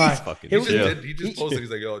 never mind. He just posted.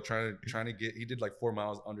 He's like, yo, trying to get. He did like 4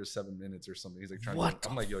 miles under 7 minutes or something. He's like,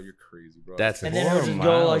 I'm like, yo, you're crazy, bro. And then he'll just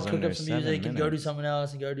go like cook up some music and go do something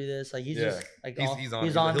else and go do this. Like he's just like he's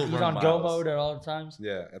on go mode at all times.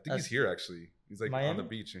 Yeah, I think he's here actually. He's like on the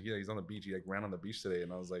beach, and he's on the beach. He like ran on the beach today,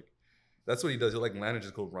 and I was like, "That's what he does. He'll like land and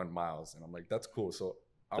just go run miles." And I'm like, "That's cool." So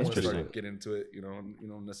I want to start getting into it.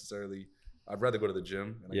 Necessarily, I'd rather go to the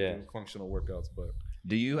gym and do functional workouts. But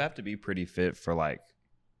do you have to be pretty fit for like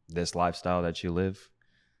this lifestyle that you live?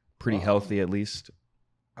 Pretty healthy, at least.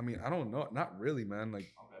 I mean, I don't know. Not really, man.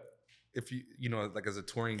 Like, if you like as a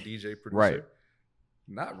touring DJ producer, right?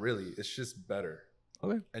 Not really. It's just better.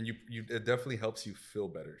 Okay. And it definitely helps you feel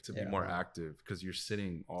better to be more active because you're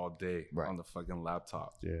sitting all day on the fucking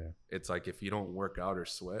laptop. Yeah. It's like if you don't work out or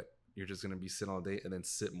sweat, you're just gonna be sitting all day and then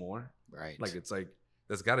sit more. Right. Like it's like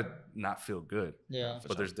that's gotta not feel good. Yeah.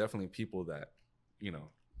 But there's definitely people that,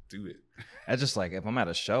 do it. It's just like if I'm at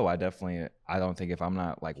a show, I don't think if I'm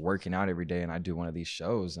not like working out every day and I do one of these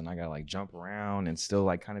shows and I gotta like jump around and still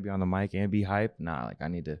like kind of be on the mic and be hype. Nah, like I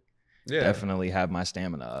need to definitely have my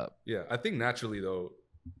stamina up. Yeah, I think naturally though,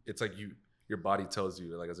 it's like your body tells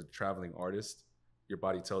you, like as a traveling artist, your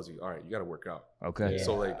body tells you, all right, you got to work out. Okay.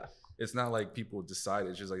 So like, it's not like people decide.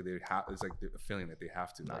 It's just like it's like the feeling that they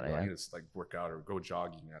have to. Like, I need to like work out or go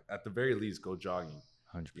jogging. At the very least, go jogging.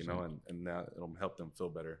 100%. And that it'll help them feel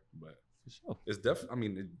better. But it's definitely. I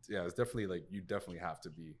mean, it's definitely like you definitely have to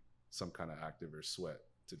be some kind of active or sweat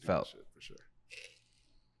to do that shit for sure.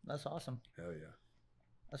 That's awesome. Hell yeah.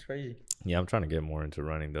 That's crazy. Yeah, I'm trying to get more into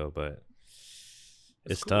running though, but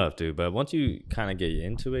it's tough, dude. But once you kind of get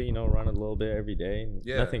into it, run a little bit every day,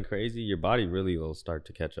 nothing crazy, your body really will start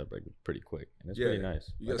to catch up like pretty quick, and it's pretty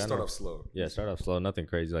nice. You gotta start off slow. Yeah, start off slow, nothing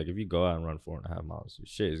crazy. Like if you go out and run 4.5 miles, your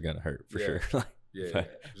shit is gonna hurt for sure.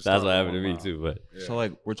 That's what happened to me too. But so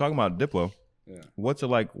like we're talking about Diplo. Yeah. What's it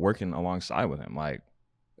like working alongside with him? Like,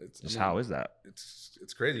 how is that?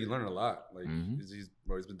 It's crazy. You learn a lot. Like he's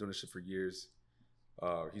been doing this shit for years.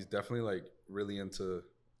 He's definitely like really into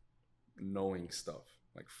knowing stuff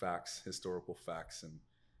like facts, historical facts, and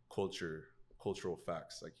cultural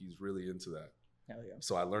facts. Like he's really into that. Hell yeah.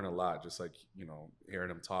 So I learn a lot just like hearing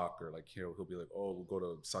him talk, or like he'll be like, oh, we'll go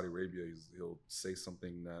to Saudi Arabia. He'll say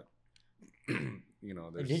something that did you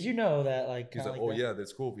know that like he's like, oh yeah,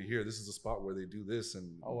 that's cool over here. This is a spot where they do this,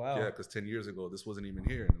 and oh wow, yeah, because 10 years ago this wasn't even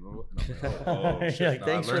here. And I'm like, oh shit.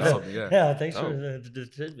 Thanks for that. Thanks for the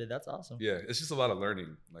tidbit. That's awesome. Yeah, it's just a lot of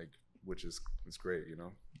learning, like which is it's great.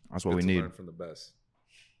 That's what we need. Learn from the best.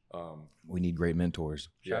 We need great mentors.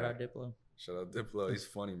 Shout out Diplo. Shout out Diplo. He's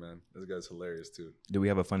funny, man. This guy's hilarious too. Do we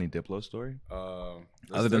have a funny Diplo story?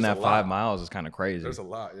 Other than that 5 miles is kind of crazy. There's a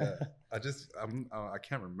lot, yeah. I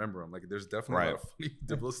can't remember them. Like there's definitely a lot of funny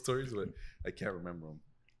Diplo stories, but I can't remember them.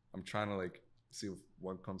 I'm trying to like see if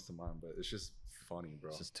one comes to mind, but it's just funny, bro.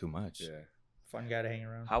 It's just too much. Yeah. Fun guy to hang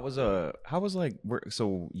around.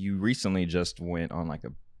 So you recently just went on like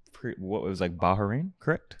what was like Bahrain,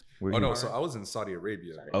 correct? Were Oh you- no, so I was in Saudi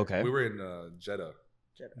Arabia. Okay. We were in Jeddah,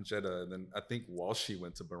 and then I think Walshy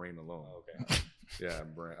went to Bahrain alone. Okay. Yeah,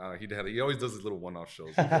 Bahrain. He always does his little one-off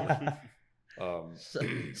shows.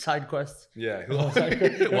 Side quests. Yeah, Side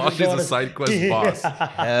quest. Walshy's a side quest boss.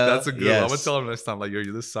 That's a good one. I'm gonna Yes. tell him next time, like, yo,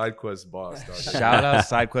 you're the side quest boss, dog. Shout out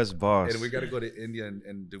SideQuest boss. And we got to go to India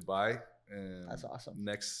and Dubai. And That's awesome.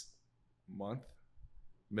 Next month,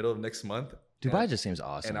 middle of next month. Dubai And- just seems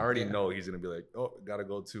awesome. And I already know he's gonna be like, oh, gotta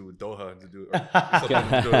go to Doha to do,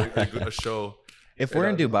 a show. If we're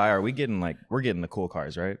in Dubai, we're getting the cool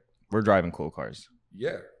cars, right? We're driving cool cars,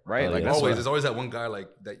 Yeah, right? Oh, Like yeah. that's always. what- There's always that one guy like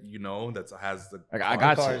that that has the. like, I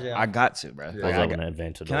got cars, to. yeah. I got to, bro. Yeah. Like, Those I are got- an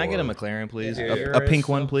adventure. can I get a McLaren, please? Yeah. A pink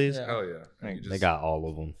one, please. Yeah. Oh yeah, and you They just- got all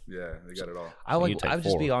of them. Yeah, they got it all. I So like. you take I would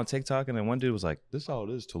just be 4. on TikTok, and then one dude was like, "This is all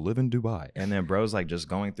it is to live in Dubai," and then bro's like just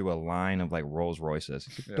going through a line of like Rolls Royces.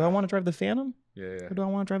 Do Yeah. I want to drive the Phantom, Yeah, or do I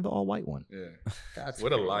want to drive the all white one? yeah. That's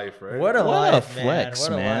What a crazy. life, right? What a What a life, man. flex,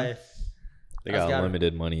 What a man. life. They That's got gotta-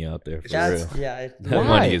 unlimited money out there for That's real. yeah. That Why?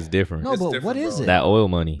 money is different. No, It's but different, what is bro. it? That oil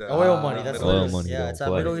money. The- Oil money. That's Middle what it Oil is. money Yeah, don't it's that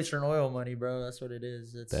play. Middle Eastern oil money, bro. That's what it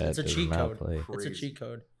is. It's That a does cheat not code. play. It's a Crazy. cheat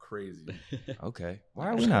code. Crazy. Okay, why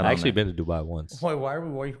are we not? I've on actually that? been to Dubai once. Why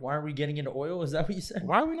aren't we getting into oil? Is that what you said?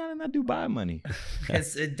 Why are we not in that Dubai money?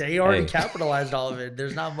 They already Hey. capitalized all of it.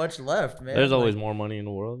 There's not much left, man. There's Like, always more money in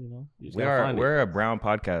the world, you know. You just gotta find it. We're a brown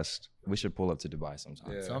podcast. We should pull up to Dubai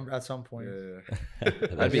sometime. Yeah. at some point. Yeah.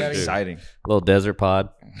 That'd be Yeah. exciting. Little desert pod,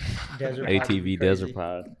 Desert pod would be ATV crazy. desert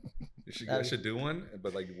pod. I should do one,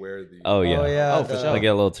 but like wear the. Oh yeah, Oh yeah. Oh, for the- sure. I get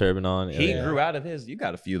a little turban on. He Yeah. grew out of his. You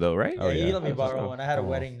got a few though, right? Oh, He yeah. let me Oh, for borrow sure. one. I had a Come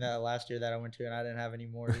on. wedding last year that I went to, and I didn't have any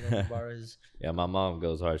more. He let me borrow his. Yeah, my mom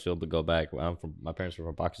goes hard. She'll go back. My parents were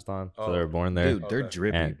from Pakistan, so Oh, they were born there. Dude, they're Okay.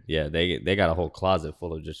 drippy. And yeah, they got a whole closet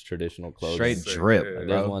full of just traditional clothes. Straight Sick, drip. yeah. Like,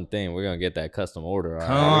 bro. there's one thing we're gonna get that custom order. All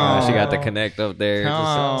right? Come She got the on. connect up there.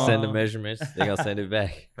 Come Just send the on. measurements. They gonna send it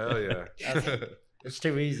back. Hell yeah. It's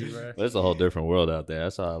too easy, bro. But it's a whole different world out there.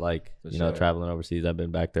 That's all I like. For You know, sure. traveling overseas. I've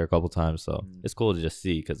been back there a couple times, so Mm. it's cool to just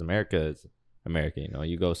see. Because America is America. You know,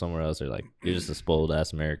 you go somewhere else, you're like you're just a spoiled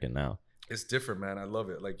ass American now. It's different, man. I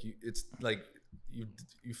love it. Like it's like you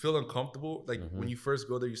feel uncomfortable. Like Mhm. when you first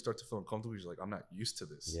go there, you start to feel uncomfortable. You're like, I'm not used to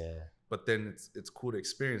this. Yeah, But then it's cool to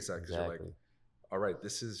experience that because you're like, exactly. all right,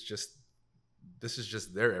 this is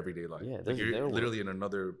just their everyday life. Yeah, like this is you're their world. literally in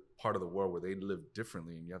another part of the world where they live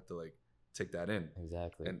differently, and you have to like take that in.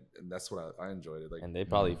 Exactly. And that's what I enjoyed it. Like, And they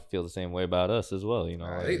probably feel the same way about us as well. You know,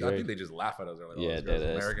 Right. like, I think they just laugh at us. They're like, oh, yeah, this girl's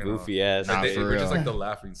that's American. goofy ass. Nah, Like, for we're just real. like the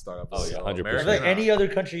laughing stock. Oh, yeah, 100%. It's American, like any other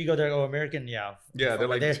country you go there, oh, American, yeah. Yeah, they're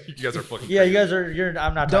like, They're- you guys are fucking. Yeah, you crazy. guys are.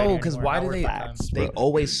 I'm not. talking No, because anymore. why Not do worth they? my time. They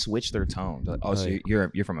always switch their tone. They're like, oh, so Right.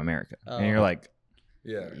 you're from America, and you're Oh. like,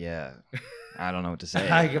 Yeah. yeah, I don't know what to say.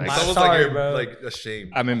 I- Like, my- It's almost sorry, like you're bro. like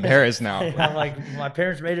ashamed. I'm embarrassed now. I'm like, my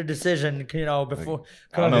parents made a decision, you know, before.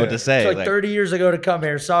 I don't know what to say. It's like Like, 30 years ago to come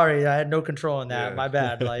here. Sorry, I had no control in that. Yeah. My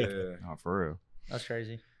bad. Like, Yeah. oh, for real. that's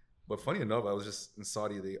crazy. But funny enough, I was just in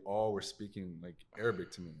Saudi. They all were speaking like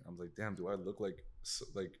Arabic to me. I was like, damn, do I look like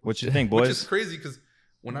What you think, Which is boys? crazy because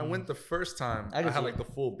when I went the first time, I I, can had see like it.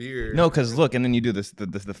 the full beard. No, because look, and then you do this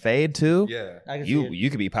the fade too. Yeah. I can see You it. you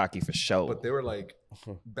could be Pocky for sure. But they were like,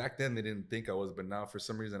 back then they didn't think I was, but now for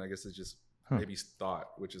some reason I guess it's just Huh. maybe thought,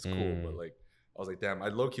 which is cool. But like, I was like, damn, I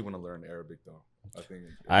low key want to learn Arabic though. I think.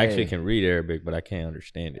 I actually Hey. can read Arabic, but I can't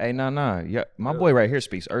understand it. Hey, nah. Yeah, my Really? boy right here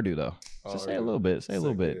speaks Urdu though. Oh, Just say a Urdu. little bit. Say a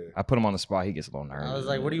little Sick, bit. yeah. I put him on the spot. He gets a little nervous. I was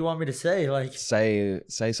like, what do you want me to say? Like, say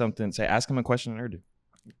something? Say ask him a question in Urdu.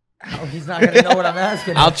 oh, he's not gonna know what I'm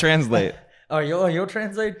asking. I'll translate. Oh, you'll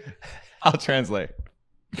translate. I'll translate.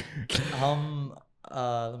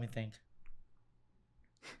 Let me think.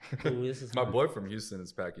 Ooh, this is My hard. boy from Houston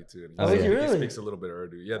is Packy too. And Oh, he, is he he really? speaks a little bit of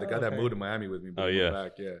Urdu. Yeah, the Oh, guy that okay. moved to Miami with me. But Oh, he moved yeah.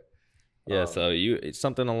 back. Yeah. Yeah, so it's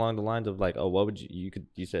something along the lines of like, oh, what would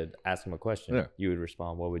you said ask him a question. Yeah. You would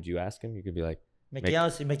respond, what would you ask him? You could be like, मैं क्या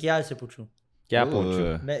से पूछूं? kya Ooh.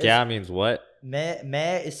 पूछूं? मैं Kya means what?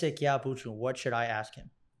 मैं इससे क्या पूछूं? What should I ask him?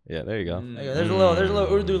 Yeah, there you go. Mm. There you go. There's a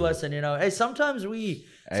little Urdu lesson, you know. Hey, sometimes we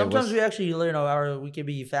what's- we actually, you know, we could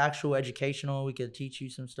be factual, educational. We could teach you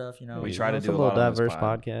some stuff, you know. We You try know, to it's do a a little lot on this diverse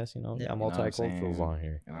pod. podcast, you know. Yeah. Yeah, You know what I'm multiculturals saying? on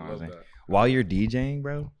here. You know I what I'm love saying? that. While you're DJing,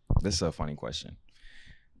 bro, this is a funny question.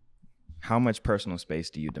 How much personal space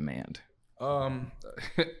do you demand?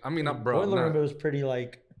 I mean, bro. Boiler not- room, it was pretty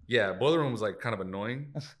like. yeah, boiler room was like kind of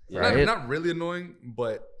annoying. Right. Not really annoying,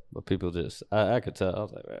 but But people just, I could tell. I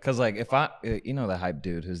was like, right. Because like if you know the hype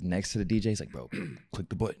dude who's next to the DJ, he's like, bro, click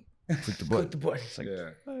the button, click the button. the button. It's like, yeah.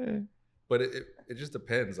 eh. But it just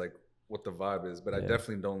depends like what the vibe is. But I Yeah.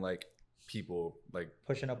 definitely don't like people like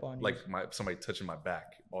pushing up on you. like somebody touching my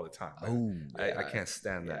back all the time. Oh, I can't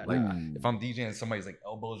stand that. Yeah, Like if I'm DJing and somebody's like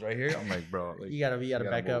elbows right here, I'm like, bro, like you gotta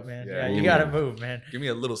back move. up, man. Yeah. Yeah, you gotta move, man. Give me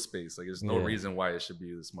a little space. Like there's no Yeah. reason why it should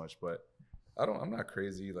be this much. But I'm not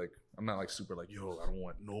crazy. Like I'm not like super like, yo, I don't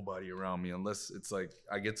want nobody around me unless it's like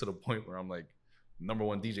I get to the point where I'm like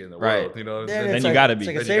 #1 DJ in the Right. world. You know, Then Then it's you like, gotta it's be.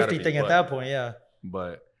 like a Then you gotta safety be, thing at but- that point. Yeah.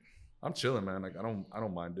 But I'm chilling, man. Like I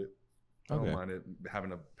don't mind it. I Okay. don't mind it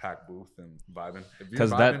having a packed booth and vibing. If you're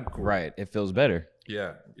because vibing, that cool. right, it feels better.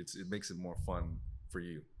 Yeah, it makes it more fun for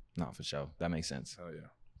you. No, for sure, that makes sense. Hell yeah.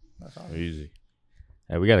 That's awesome. Easy.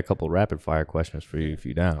 Hey, we got a couple rapid fire questions for you if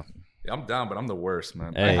you down. Yeah, I'm down, but I'm the worst,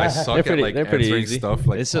 man. Hey, I they're suck pretty- at like they're pretty answering easy. stuff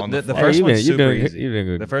like It's on the fly. first Hey, one's you've super been easy. you've been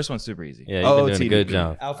good. The first one's super easy. Yeah, you've been doing a good OOTD.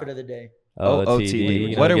 job. Outfit of the day. OOTD.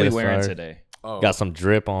 you know, What are get we us wearing started. today? Oh, Got some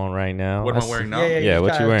drip on right now. what am I That's- wearing now? Yeah, what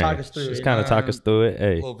just you kinda wearing? talk us through Just it. kind of talk us through it. A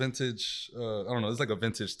Hey, little vintage. I don't know. It's like a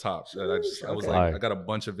vintage top. That I was Okay. like, I got a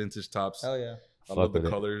bunch of vintage tops. Hell yeah. I Fuck love the with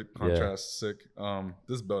it. color contrast. Sick.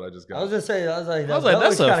 This belt I just got. I was gonna say, I was like, I was like,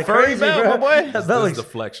 that's a kind of furry crazy, belt, bro. my boy. That this belt is the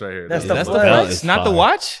looks. flex right here. That's This the is- That's the belt flex, is not the fire.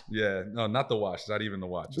 watch. Yeah, no, not the watch. Not even the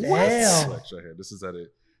watch. Damn. This is the flex right here. This is that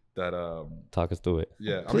talk us through it.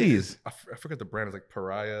 yeah. Please. I forget the brand. It's like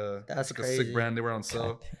Pariah. That's it's like a crazy. sick brand. They were on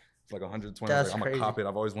sale. It's like 120. That's I'm gonna crazy. cop it.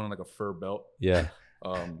 I've always wanted like a fur belt. Yeah,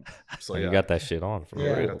 So and yeah, you got that shit on for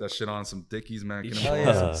Yeah. I real. got that shit on. Some Dickies, man. Get 'em Hell on,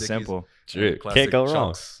 yeah. some Dickies. Simple. Drip. Classic Can't go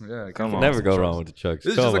wrong. Chucks. Yeah, Come can't on. Never some go Chucks. wrong with the chucks.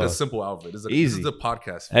 This is Come just like on. a simple outfit. This is Easy. a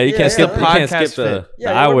podcast. Hey, you Yeah, can't skip. yeah, You can't podcast skip the fit.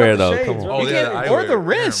 Yeah, what eyewear about the though. Come shades, on. bro? Oh You yeah, can't- the Or the eyewear.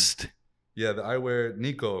 wrist. Yeah, the eyewear.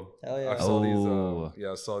 Nico. Hell yeah. I saw Oh. these.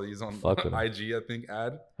 I saw these on Fuck with 'em. IG. I think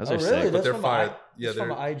ad. Those Oh are really? sick. But That's they're from fire. I, Yeah, that's from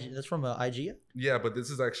they're- IG. That's from IG. Yeah, but this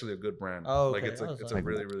is actually a good brand. Oh, Like okay. it's I a was it's a like-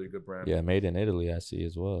 really really good brand. Yeah, made in Italy. I see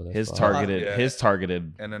as well. That's His fire. targeted, Yeah. his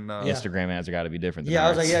targeted And then Yeah. Instagram ads are got to be different. Than Yeah, I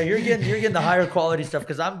was ours. like, yeah, you're getting the higher quality stuff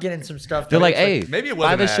because I'm getting some stuff. They're that like, looks hey, maybe it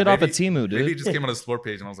buy wasn't this an shit ad. off of Maybe- Temu, dude. Maybe it just came on the explore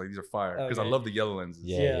page and I was like, these are fire because I Okay. love the yellow lenses.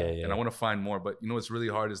 Yeah, Yeah. yeah, yeah. And I want to find more, but you know what's really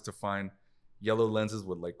hard is to find yellow lenses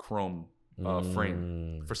with like chrome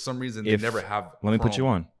frame. For some reason, they If- never have. Let me put you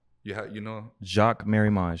chrome. on. You have, you know. Jacques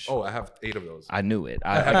Marimage. Oh, I have 8 of those. I knew it.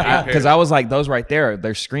 have 8 Because pairs. I was like, those right there,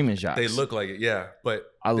 they're screaming Jacques. They look like it, yeah, but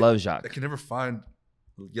I they- love I Jacques. can never find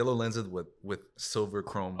yellow lenses with silver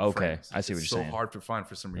chrome. Okay, frames. I see what It's you're so saying. hard to find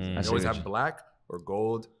for some reason. I They see always what have you- black or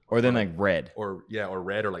gold Or then like red. or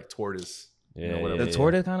red or like tortoise. Yeah, You know, whatever. The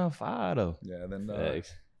tortoise kind of fire though. Yeah, and then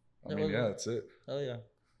Thanks. I mean, yeah, that's it. Oh yeah.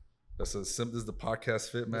 This is the podcast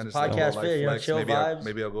fit, man. This It's like a podcast little fit, you know, flex. chill maybe vibes.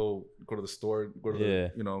 maybe I'll go to the store, go to Yeah.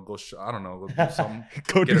 the, go I don't know, go do something,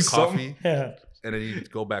 Go get do a something. coffee, Yeah. and then you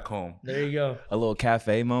go back home. There you go. A little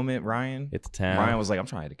cafe moment, Ryan. It's town. Ryan was like, I'm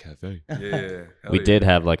trying to hit a cafe. Yeah, hell we yeah. did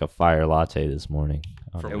have like a fire latte this morning.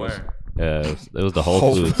 From It was- where? It was the Whole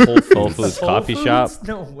Whole Foods, Foods. Whole Foods Whole coffee Foods? shop.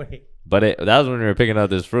 No way. But that was when we were picking up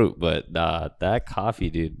this fruit. But that coffee,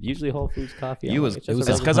 dude. Usually Whole Foods coffee. You I'm was- like, it was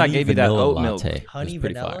just a because I gave you that vanilla oat milk. latte. It was Honey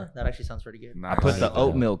pretty vanilla? fire. That actually sounds pretty good. Nice. I put the Nice.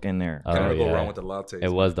 oat milk in there. Oh, Can't go yeah. wrong with the lattes.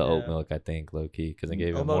 It was the oat Yeah. milk, I think, low key, because it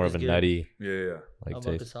gave Oat it milk more is of a good. nutty Yeah. like Oh, milk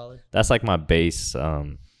taste. is solid. That's like my base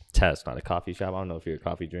test on a coffee shop. I don't know if you're a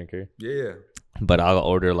coffee drinker, Yeah. but I'll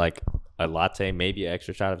order like a latte, maybe an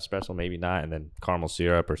extra shot of espresso, maybe not, and then caramel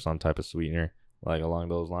syrup or some type of sweetener, like along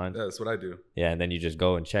those lines. Yeah, that's what I do. Yeah, and then you just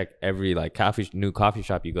go and check every like new coffee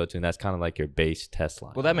shop you go to, and that's kind of like your base test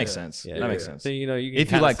line. Well, that makes Yeah. sense. Yeah, that makes yeah. sense. So you know, you can If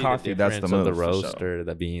you kinda like see coffee, that's the difference of the move, for roast sure. or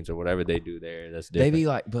the beans or whatever they do there. That's They different. be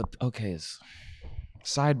like, but okay,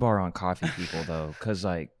 sidebar on coffee people though, because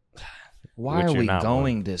like, why Which are you're we not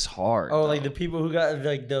going one. this hard? Oh, like though? the people who got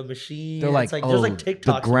like the machine. They're and like, it's like oh, there's like the TikToks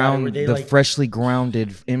about it ground, where they the like. freshly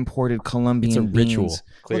grounded imported Colombian It's a ritual. beans.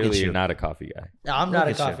 Look Clearly, at you're you. not a coffee guy. I'm not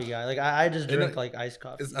a Look at you. coffee guy. Like I just And drink it- like iced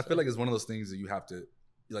coffee. I feel like it's one of those things that you have to,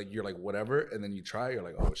 like, you're like whatever, and then you try, you're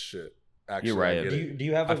like, oh shit. Actually, You're right. I get Do it.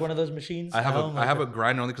 you have like one of those machines? I have at home? I have a Like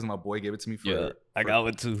grinder only because my boy gave it to me for. I for- got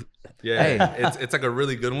one too. Yeah, Hey. it's like a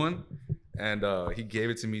really good one, and he gave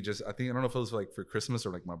it to me just I don't know if it was like for Christmas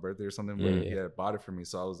or like my birthday or something. But Yeah, he yeah. had bought it for me,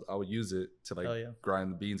 so I would use it to like Hell yeah.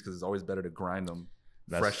 grind the beans because it's always better to grind them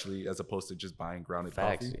freshly as opposed to just buying grounded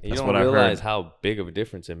Facts. coffee. You That's don't what I heard. realize how big of a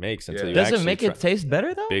difference it makes until Yeah. you Does actually it make it try. taste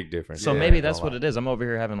better though? Big difference. So Yeah, maybe I that's don't what lie. it is. I'm over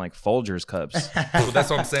here having like Folgers cups. So that's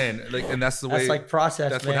what I'm saying. Like, and that's the way. That's like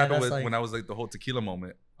processed. that's man. what happened That's with like, when I was like the whole tequila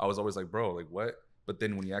moment. I was always like, bro, like what? But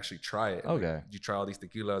then when you actually try it, like, Okay. you try all these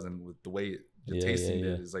tequilas and with the way you're Yeah, tasting yeah,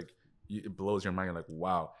 it yeah. is like it blows your mind. You're like,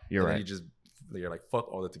 wow. You're And then right. You just you're like, fuck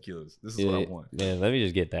all the tequilas. This is Yeah, what I want. yeah, let me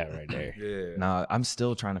just get that right there. Yeah. Nah, I'm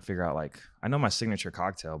still trying to figure out like I know my signature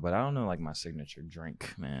cocktail, but I don't know like my signature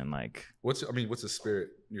drink, man. Like What's the spirit?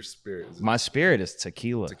 Your spirit is my spirit is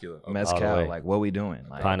tequila, tequila. Okay. All mezcal. the way. Like what we doing?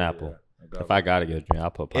 Like Pineapple. If I gotta get a drink, I'll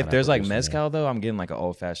put pineapple If there's like juice in there. mezcal though, I'm getting like an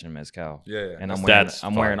old fashioned mezcal. Yeah, And That's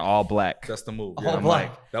I'm wearing all black. that's the move. All Yeah,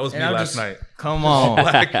 black. that was me And I'm last just- night. Come on,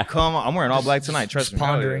 come on. I'm wearing all black tonight. Trust me.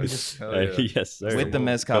 Pondering. yeah. Just, Hell yeah. Yes, sir. With the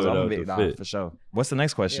mezcals, Coming I'm out gonna be to nah, fit. for sure. What's the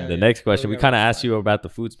next question? The next question, we kind of asked you about the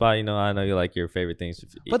food spot. You know, I know you like your favorite things. to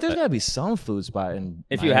eat. But there's gotta be some food spot in.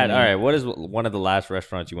 if you had, Miami. all right, what is one of the last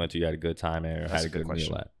restaurants you went to? You had a good time at, or That's had a a good good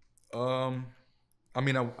question. meal at? I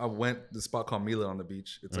mean, I went to the spot called Mila on the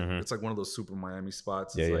beach. It's like it's like one of those super Miami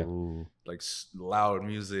spots. Yeah, It's yeah. like loud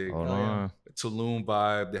music, Hold on. Tulum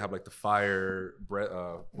vibe. They have like the fire,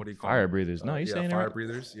 what do you call Fire them? breathers. No, you yeah, saying it fire right?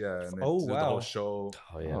 breathers. Yeah, and Oh, do the wow. whole show.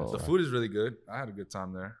 Oh yeah, Oh. The food is really good. I had a good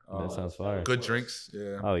time there. that sounds fire. Good drinks.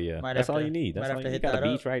 Yeah. Oh yeah, Might that's have all to- you need. might That's have all to you hit got. A that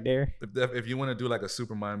beach up. right there. If you want to do like a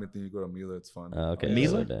super Miami thing, you go to Mila. It's fun. Okay,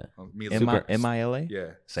 Mila? I like that. Mila. M-I-L-A? Yeah.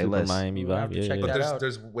 Say Super less. Miami We'll have vibe. to Yeah, check yeah. But that out.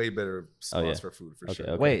 there's way better spots yeah. for food for Okay, sure.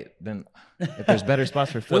 okay. Wait, then if there's better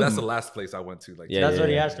spots for food, Well, that's the last place I went to. Like, Yeah, that's what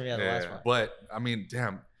he yeah. asked me. Yeah, the last one. But I mean,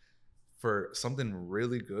 damn, for something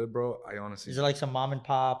really good, bro. I honestly, Is it like some mom and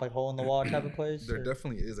pop, like hole in the wall type of place? there or-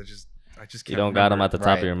 definitely is. I just can't. You don't got them remember. at the top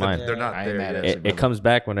of Right. your But mind. They're not I ain't there mad yet. at you, It brother. comes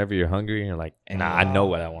back whenever you're hungry and you're like, nah, I know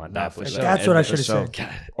what I want. Nah, That for food. sure. That's what I For should've sure. said.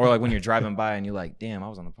 Or like when you're driving by and you're like, damn, I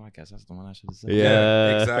was on the podcast. That's the one I should have said.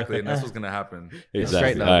 Yeah. exactly. And that's what's gonna happen.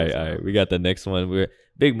 Exactly. Straight All up. right, all right. We got the next one. We're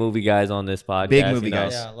big movie guys on this podcast. Big movie you know.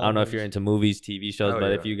 guys. Yeah, I don't know if movies. you're into movies, TV shows, Hell but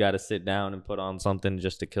yeah. if you got to sit down and put on something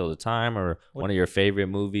just to kill the time, or one of your favorite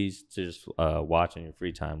movies to just watch in your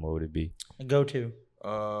free time, what would it be? Go to.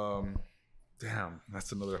 Damn,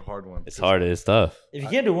 that's another hard one. It's hard. It's tough. If you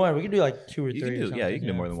can't do one, we can do like two or You three. can or do- yeah, you something. can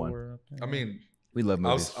do more than one. 4 up there. I mean, We love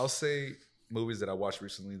movies. I'll say movies that I watched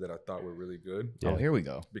recently that I thought were really good Oh, here we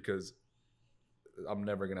go. because I'm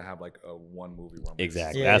never gonna have like a one movie where I'm gonna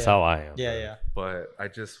Exactly. Yeah, That's yeah. how I am. Yeah, yeah. But I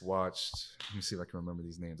just watched. Let me see if I can remember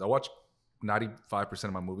these names. I watch 95%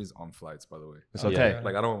 of my movies on flights. By the way, It's Oh, okay. yeah.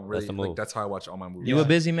 like I don't really the like. move. That's how I watch all my movies. You a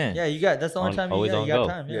busy man. Yeah, you got. That's the only On- time you always on got go.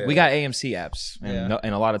 time. Yeah. Yeah. We got AMC apps and, Yeah.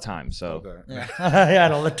 and a lot of time. So Okay. Yeah, yeah. I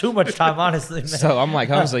don't let too much time, honestly. Man. so I'm like,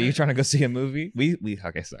 Hamza, you trying to go see a movie? We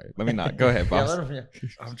okay, sorry. Let me not. Go ahead, yeah, boss. let him, yeah.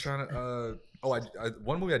 I'm trying to.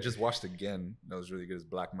 One movie I just watched again that was really good is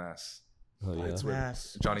Black Mass. Oh, yeah. It's with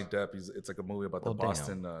Mass. Johnny Depp. It's like a movie about the Oh, damn.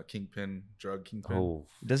 Boston kingpin, drug kingpin. Oh,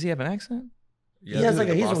 Does he have an accent? Yeah, He has dude, like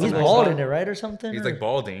the he's Boston bald accent. in it, right, or something? He's or- like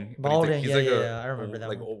balding. but Balding, He's yeah, like yeah, I remember that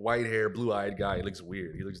like one. a white hair, blue eyed guy. He looks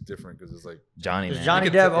weird. He looks different because it's like Johnny, Because man. Johnny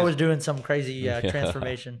You can Depp tell- always doing some crazy Yeah.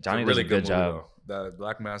 transformation. Johnny it's a does a good movie, job. though. That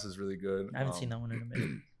Black Mass is really good. I haven't seen that one in a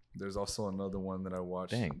minute. There's also another one that I watched.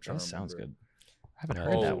 Dang, I'm trying that to sounds remember. good. I haven't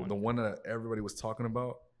heard Oh, that one. the one that everybody was talking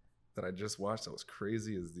about that I just watched that was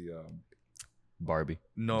crazy is the Barbie.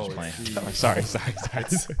 no, Just playing. it's the,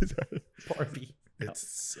 sorry. Barbie.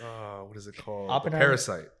 it's what is it called? The Oppenheimer?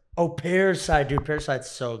 Parasite. Oh, Parasite, dude. Parasite's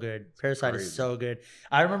so good. Parasite crazy. is so good.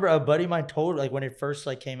 I remember a buddy of mine told, like, when it first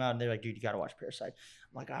like came out, and they're like, dude, you gotta watch Parasite.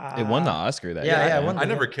 I'm like, ah. It won the Oscar that Yeah, year. yeah, it man. won I the-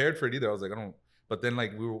 never cared for it either. I was like, I don't. But then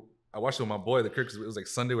like I watched it with my boy, the Kirk, because it was like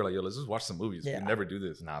Sunday. We're like, yo, let's just watch some movies. Yeah. We never do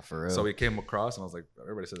this. Nah, for real. So we came across, and I was like,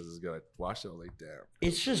 everybody says this is good. I watched it. I was like, damn.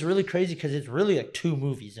 It's just really crazy because it's really like two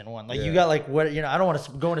movies in one. Like you Yeah. got like what I don't want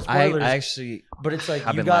to go into I spoilers, actually, but it's like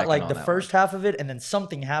I've you been got lacking like on the that first half of it, and then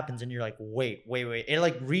something happens, and you're like, wait. It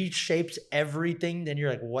like reshapes everything. Then you're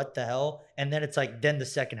like, what the hell? And then it's like, then the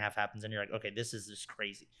second half happens, and you're like, okay, this is just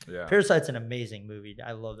crazy. Yeah. Parasite's an amazing movie.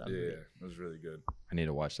 I love that Yeah, movie. it was really good. I need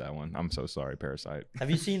to watch that one. I'm so sorry, Parasite. Have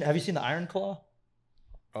you seen the Iron Claw?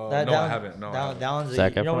 No, That I one- haven't. No, I that, haven't. that one's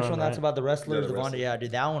Zac you know which Efron, one that's right? about the wrestlers, Yeah, the the one. wrestlers. Yeah,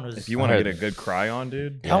 dude, that one was. If you I want to heard- get a good cry on,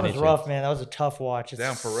 dude. that one was me too. rough, man. That was a tough watch. It's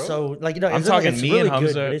Damn, for real? So like I'm it's talking it's me really and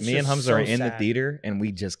good, Hamza. but it's Me and just Hamza so are in the sad. theater, and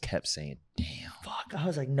we just kept saying, "Damn!" Fuck, I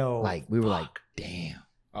was like, no. Like we were like, "Damn!"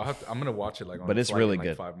 I'm gonna watch it like on But a it's flight really in, like,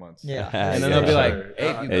 good. 5 months. Yeah. And then Yeah. they'll be like, Sure.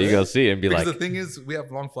 "Hey, yeah, you go see it and be Because like, the thing is, we have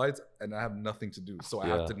long flights, and I have nothing to do, so I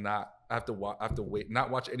have to wait, not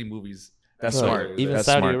watch any movies. That's Look, smart. Even That's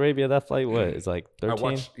Saudi smart. Arabia, that flight, what? It's like I 13?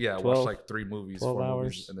 watched 12? like 3 movies, 12 4 hours?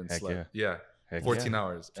 movies, and then Heck slept. Yeah, Heck 14 yeah.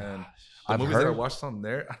 hours. And the I've movies that I heard- watched on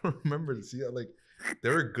there, I don't remember to see. Like they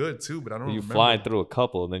were good too, but I don't. You remember. flying through a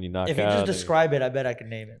couple and then you knock if you out. just describe it, I bet I could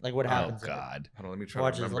name it. Like what Oh happens. in it. God, Hold on, let me try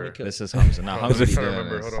Watch to this. remember. Let me kill. this is Hamza. Now Hold on, Hamza let be me try to doing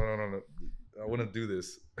remember. this. Hold on. I want to do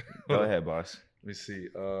this. Go ahead, boss. Let me see.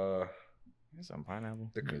 Some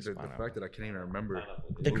pineapple. The fact that I can't even remember.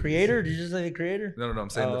 The creator? Did you just say the creator? No. I'm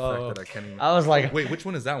saying Oh. the fact that I can't even. I was like, Wait, which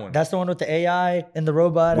one is that one? that's the one with the AI and the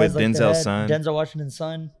robot. With has, like, the Denzel's head. son. Denzel Washington's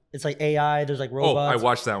son. It's like AI. There's like Oh, I robots.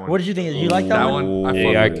 watched that one. What did you think? You like that That one? one? I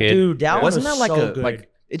AI fucked with it. kid. Dude, that one Wasn't was that like so a good.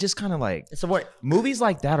 like? it just kind of like It's what movies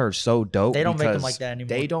like that are so dope. They don't make them because like that anymore.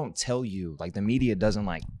 They don't tell you, like the media doesn't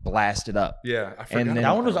like blast it up. Yeah, I forgot. And then-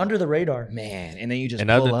 that one was under the radar. Man, and then you just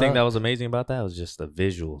Another pull thing up. that was amazing about that was just the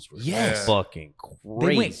visuals were Yes. fucking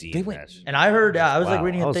crazy. They in went- that shit. And I heard, I was like Wow,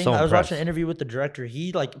 reading I a was thing. so I was watching impressed. an interview with the director.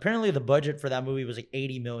 He like apparently the budget for that movie was like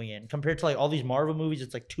 80 million compared to like all these Marvel movies.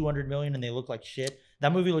 It's like 200 million and they look like shit.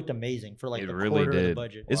 That movie looked amazing for like It the really quarter of the did.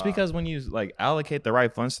 budget. It's because when you like allocate the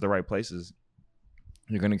right funds to the right places,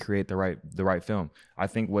 you're gonna create the right film. I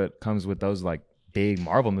think what comes with those like big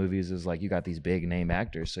Marvel movies is like you got these big name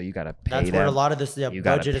actors, so you gotta pay That's that. where a lot of this you gotta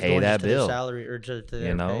budget is pay going that just to the bill. salary or to their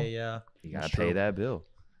You know? pay. Yeah. you gotta That's pay true. that bill.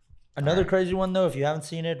 Another Alright. crazy one though, if you haven't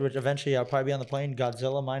seen it, which eventually I'll probably be on the plane,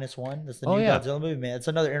 Godzilla -1. That's the Oh, new yeah. Godzilla movie, man. It's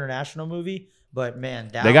another international movie, but man,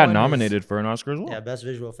 that They got one is- nominated for an Oscar as well. Yeah, best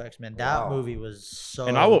visual effects, man. That Wow. movie was so.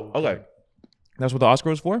 And I will okay. good. That's what the Oscar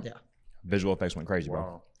was for? Yeah. Visual effects went crazy, bro.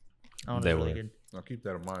 Wow. That one They was really were. good. I'll keep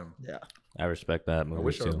that in mind. Yeah. I respect that I movie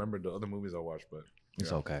wish I too. remembered the other movies I watched, but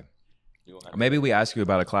It's yeah. okay. Maybe we ask you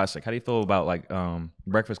about a classic. How do you feel about like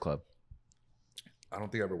Breakfast Club? I don't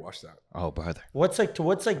think I ever watched that. Oh, brother. What's like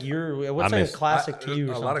your what's I like miss- a classic to you?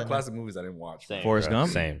 Or a something? lot of classic movies I didn't watch. Same, Forrest bro.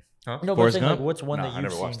 Gump? Same. Huh? No, but I'm Forrest saying, like, Gump? what's one Nah, that I you've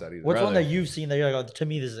never seen? watched that either. What's one Brother. that you've seen that you're like, oh, to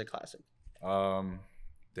me this is a classic?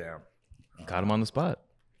 Damn. Got him on the spot.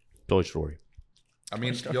 Toy Story. I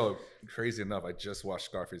mean, yo, crazy enough, I just watched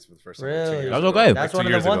Scarface for the first time. Really? 2 years That's ago. okay. Like, That's 2 one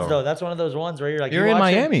of years the ones ago. though. That's one of those ones where you're like, You're you in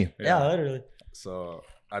watch it- Miami. Yeah, literally. So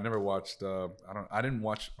I never watched. I didn't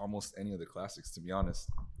watch almost any of the classics, to be honest.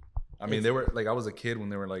 I mean, It's- they were like I was a kid when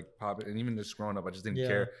they were like popping, and even just growing up, I just didn't Yeah.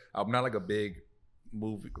 care. I'm not like a big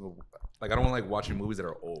movie. Like I don't like watching movies that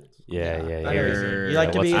are old. Yeah. I get what Yeah. you're saying. You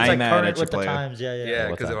like to what's- be, I it's ain't like mad at current you, with the player. times. Yeah, yeah. Yeah,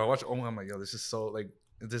 what's because if that? I watch, I'm like, yo, this is so like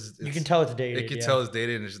this. You can tell it's dated. It can yeah. tell it's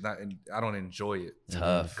dated, and it's just not. And I don't enjoy it.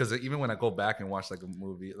 Tough. Because even when I go back and watch like a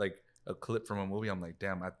movie, like a clip from a movie, I'm like,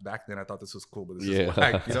 damn, back then I thought this was cool, but this Yeah. is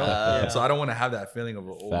whack, you know? Yeah. So I don't want to have that feeling of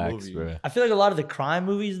an old Facts, movie. bro. I feel like a lot of the crime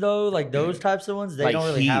movies though, like those types of ones, they Like don't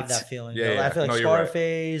really have Heat. that feeling. Yeah, though. yeah. I feel like No, you're right.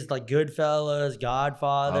 Scarface, like Goodfellas,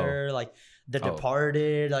 Godfather, like The Oh.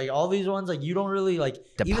 Departed, like all these ones, like you don't really like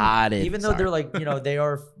Departed, even though sorry. they're like, you know, they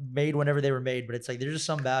are made whenever they were made, but it's like there's just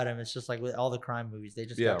something about them. It's just like with all the crime movies, they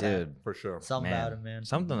just Yeah, got that Dude, for sure. something man. about them, man.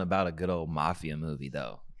 Something about a good old mafia movie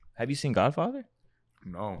though. Have you seen Godfather?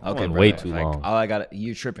 No. Okay, went way brother. too Like, long. all I got,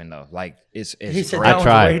 you tripping though. Like it's He said great. that was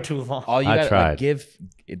tried. way too long. All you I gotta tried. like, give.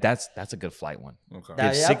 That's a good flight one. Okay.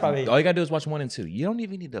 That- Give yeah, probably- all you gotta do is watch 1 and 2. You don't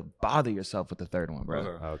even need to bother yourself with the third one, bro.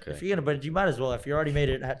 Okay. Okay. If you're gonna, but you might as well. If you already made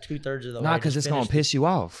it at 2/3 of the way, Nah, because just it's gonna finish piss you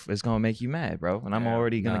off. It's gonna make you mad, bro. And I'm Yeah,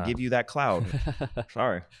 already gonna nah. give you that cloud.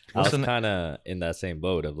 Sorry. I was What's the- kind of in that same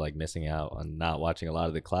boat of like missing out on not watching a lot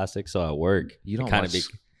of the classics. So at work, You don't kind watch of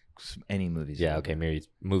any movies. yeah, okay,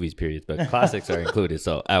 movies, periods, but classics are included.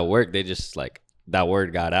 So at work, they just like that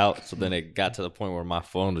word got out. So then it got to the point where my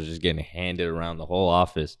phone was just getting handed around the whole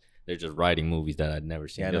office. They're just writing movies that I'd never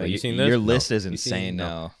seen. Yeah, They're no, like, you seen this? your No. list is You seen- insane no.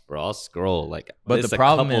 now. Bro, I'll scroll like, But it's the a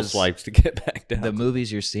problem couple is swipes to get back down. The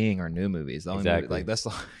movies you're seeing are new movies. The only movie, Exactly. like that's the,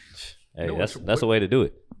 Hey, You know that's what- a way to do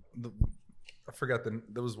it. I forgot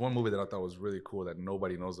there was one movie that I thought was really cool that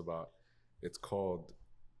nobody knows about. It's called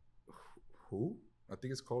Who? I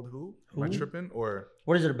think it's called Who? Am I Who? tripping? Or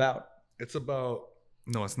What is it about? it's about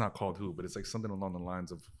no, it's not called Who, but it's like something along the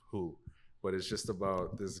lines of Who. But it's just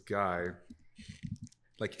about this guy.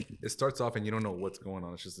 Like it starts off and you don't know what's going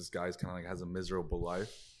on. It's just this guy's kind of like has a miserable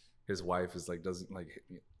life. His wife is like doesn't like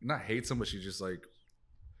not hates him, but she's just like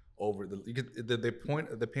over the. You could, they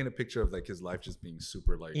paint a picture of like his life just being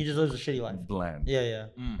super like He just lives a shitty life. bland. Yeah, yeah.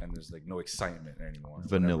 And there's like no excitement anymore.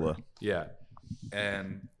 Vanilla. whatever. Yeah.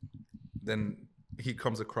 And then he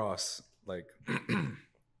comes across like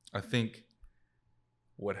I think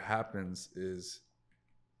what happens is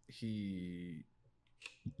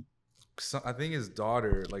I think his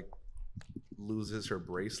daughter like loses her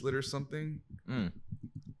bracelet or something. Mm.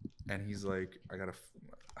 And he's like, I gotta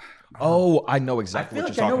Oh, I know exactly I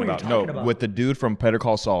what feel you're like I know talking what you're about. talking No, about. with the dude from Better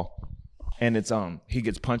Call Saul, and it's he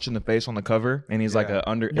gets punched in the face on the cover, and he's like Yeah. a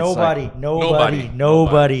under. it's Nobody, like-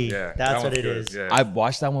 nobody. Yeah, That's that what one's it good. is. Yeah. I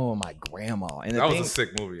watched that one with my grandma, and the That was thing, a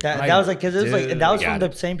sick movie. That was like because it was like Dude, that was we from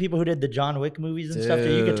got the same people who did the John Wick movies and stuff. Too.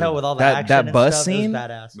 You could Dude. tell with all the That- action that and bus stuff, scene? it was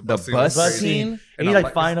badass. the bus bus was crazy. scene. And He I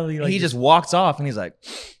like finally like He just walks off, and he's like,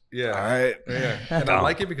 Yeah. "All right." Yeah. And I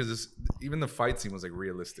like it because even the fight scene was like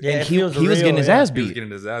realistic. Yeah, And it he feels was getting real, his yeah. ass He was beat.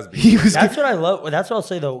 getting his ass beat. He was. That's what I love. That's what I'll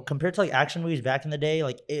say though. Compared to like action movies back in the day,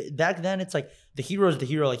 like back then it's like the hero's the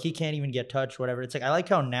hero. Like he can't even get touched, whatever. It's like I like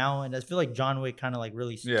how now, and I feel like John Wick kind of like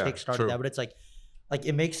really Yeah, kickstarted true. that. But it's like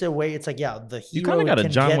it makes it way. It's like yeah, the hero. You kind of got a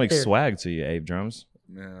can John get Wick there. swag to you, Ape Drums.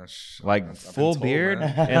 man, like I've been full told, beard,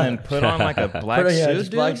 man. and then put on like a black Put a- yeah, suit,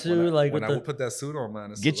 just dude. black suit, like when with I the would put that suit on,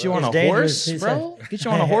 man, it's Get so you on bad. a It's dangerous, horse, he bro. said. Get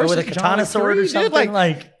you on a horse with a John katana Wick sword 3, or dude. something.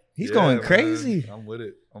 Like he's Yeah, going man, crazy. I'm with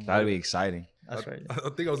it. That'd be exciting. that's right. I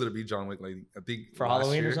think I was gonna be John Wick. Like I think For last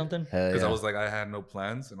Halloween year, or something. Hell because I yeah. was like I had no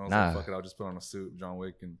plans, and I was Nah. like, fuck it, I'll just put on a suit, John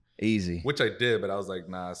Wick, and Easy. which I did, but I was like,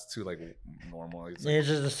 nah, it's too like normal. It's like, Yeah, it's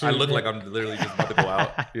just a suit. I look yeah. like I'm literally just about to go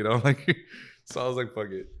out, you know, like. So I was like,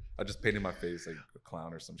 fuck it. I just painted my face like a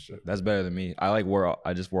clown or some shit. That's better than me. I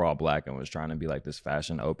just wore all black and was trying to be like this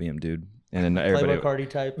fashion opium dude. And then Playboy Cardi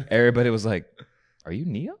type. everybody was like, "Are you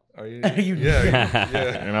Neo?" Are you? Are you- yeah,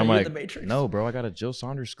 yeah. And Are I'm you like, the Matrix? "No, bro. I got a Jill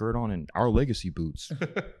Saunders skirt on and Our Legacy boots.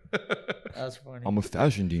 That's funny. I'm a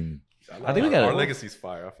fashion demon, I think we got Our a- Legacy's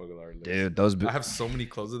fire. I fuck with Our Legacy. dude. Those I have so many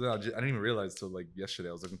clothes of them. I didn't even realize till like yesterday.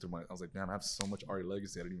 I was looking through my. I was like, damn, I have so much Ari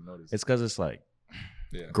Legacy. I didn't even notice. it's because it's like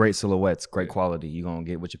yeah, great silhouettes, great Yeah. quality. You gonna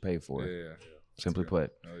get what you pay for. yeah. Simply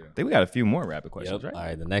put. Oh yeah. I think we got a few more rapid questions, Yep. right? All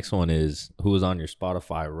right. The next one is who was on your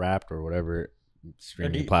Spotify Wrapped or whatever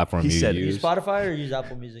streaming you- platform he you said- You use use. Spotify or use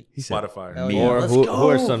Apple Music? He said, Spotify. Hell Me. yeah. Or Let's who go,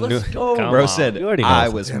 are some new? let's go. Come Bro on, said you already know I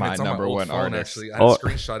some. was Damn, my it's on number old one phone, artist. Actually, I Oh.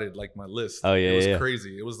 screenshotted like my list. Oh, yeah, it was yeah.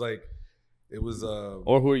 crazy. It was like, it was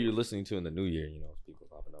Or who are you listening to in the new year? You know, people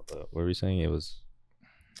popping up. What were you saying? It was.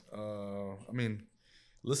 I mean,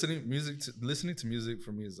 listening to music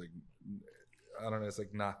for me is like, I don't know, it's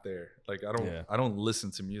like not there. Like I don't listen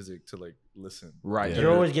to music to like listen. Right. Yeah. You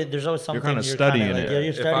always get. There's always something. kinda studying like, it. Yeah, you're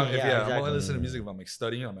If studying. I'm exactly. only listening to music if I'm like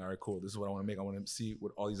studying. I'm like, all right, cool. This is what I want to make. I want to see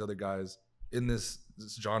what all these other guys in this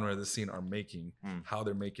genre, this scene are making, how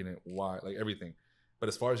they're making it, why, like everything. But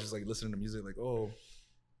as far as just like listening to music, like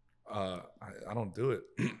I don't do it.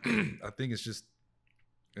 I think it's just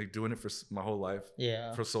like doing it for my whole life.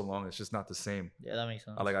 Yeah. For so long, it's just not the same. Yeah, that makes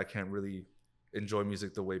sense. I can't really enjoy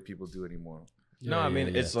music the way people do anymore. No, I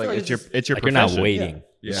mean it's like like it's it's your Like you're not profession. waiting. Yeah.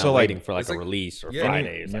 You're So, not like, waiting for like it's a like- release or yeah,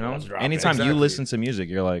 Friday. You know, anytime anytime you Exactly. listen to music,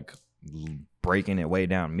 you're like breaking it way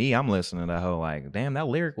down. Me, I'm listening to that whole like, damn, that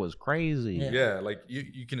lyric was crazy. Yeah. Yeah, like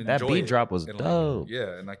you can enjoy That beat it, drop was and, dope. Like,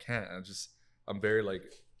 yeah, and I can't. I'm very like,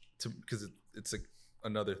 because it's like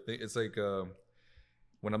another thing. It's like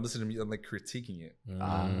when I'm listening to music, I'm like critiquing it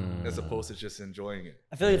as opposed to just enjoying it.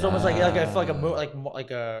 I feel like it's almost like I feel like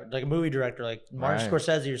a movie director like Martin Right.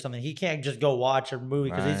 Scorsese or something. He can't just go watch a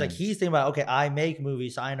movie because Right. he's thinking about, okay, I make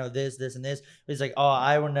movies, so I know this, this, and this. But he's like, oh,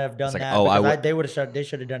 I wouldn't have done It's like, that. oh, Because they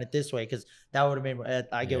should have done it this way because that would have made more.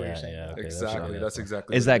 I get what you're saying. Yeah, okay, Exactly. That's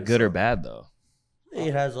exactly. Is what that it good or So, bad though?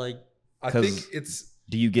 It has like I 'Cause think it's.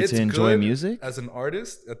 Do you get It's to enjoy good music? as an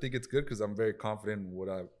artist. I think it's good because I'm very confident in what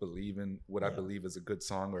I believe in, what I believe is a good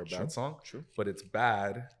song or a bad song. True. But it's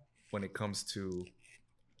bad when it comes to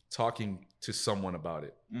talking to someone about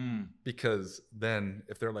it, because then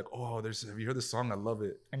if they're like, "Oh, have you heard this song? I love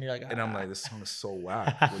it," and you're like, and I'm like, "This song is so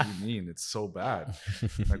whack. What do you mean? It's so bad.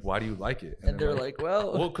 Like, why do you like it?" and they're like,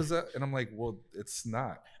 well, "Well, because," and I'm like, "Well, it's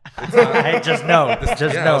not. I just know,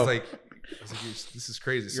 just Yeah, know. I was like, this is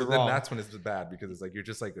crazy. So You're then wrong. that's when it's bad because it's like you're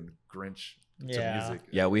just like a Grinch to Yeah. music.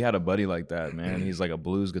 Yeah, we had a buddy like that, man. He's like a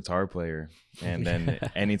blues guitar player. And then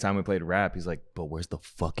anytime we played rap, he's like, but where's the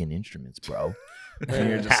fucking instruments, bro? And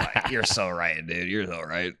you're just like, you're so right, dude. You're so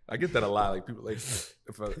right. I get that a lot. Like people like,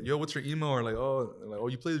 yo, what's your emo? Or like, oh,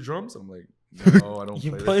 you play the drums? I'm like, no, I don't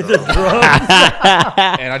You play play the the drums.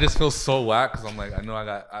 drums. And I just feel so whack because I'm like,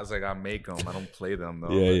 I make them. I don't play them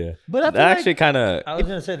though. Yeah. But I feel That like- actually kind of I was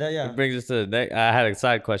gonna say that, yeah. brings us to the next. I had a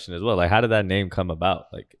side question as well. Like, how did that name come about?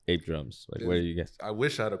 Like Ape Drums. Like, where do you get? I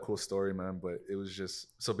wish I had a cool story, man, but it was just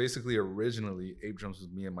so basically originally Ape Drums was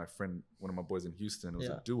me and my friend, one of my boys in Houston. It was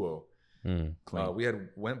Yeah. a duo. Mm. We had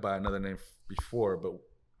went by another name before, but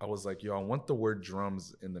I was like, yo, I want the word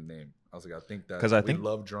drums in the name. I was like, I think that 'Cause I we think-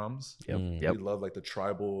 love drums. Yep. Mm. Yep. We love like the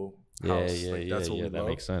tribal Yeah, house. yeah, like yeah, that's what yeah. we That love.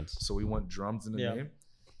 makes sense. So we want drums in the Yeah. name.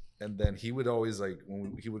 And then he would always like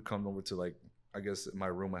he would come over to like, I guess in my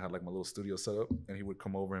room I had like my little studio set up, and he would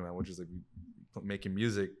come over and I would just like be making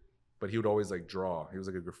music, but he would always like draw. He was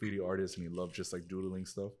like a graffiti artist and he loved just like doodling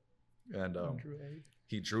stuff. And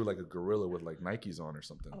he drew like a gorilla with like Nikes on or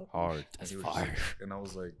something. Hard. And he was just like- and I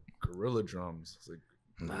was like, gorilla drums. It's like,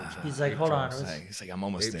 gorilla drums, He's like, ape hold on, drums. let's- He's like, I'm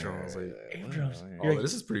almost Ape there. drums, like, Ape drums. Oh, You're like,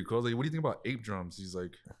 this is pretty cool. I was like, what do you think about ape drums? He's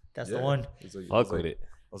like, that's yeah. the one. He's like, I Fuck was with like- it.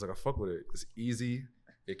 I was like, I fuck with it. It's easy.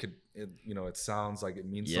 It sounds like it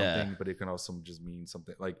means Yeah. something, but it can also just mean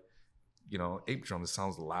something like, ape drum. It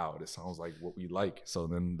sounds loud. It sounds like what we like. So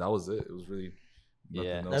then that was it. It was really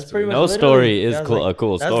Yeah. That's pretty much No literally- story is that's cool, like- a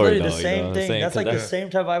cool That's story, literally though. the same you know what I'm thing. saying? That's 'Cause like the same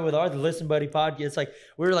type vibe with our Listen Buddy podcast. It's like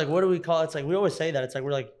we're like, what do we call it? It's like we always say that. It's like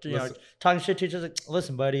we're like Listen. talking shit to each other. Like,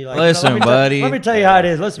 listen, buddy. Like, Listen, buddy. Let me tell you how it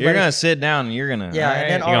is. Listen, You're buddy. gonna sit down and you're gonna. Yeah, all and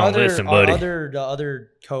then right. You're our gonna other, listen, our buddy. other, the other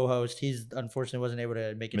co-host, he's unfortunately wasn't able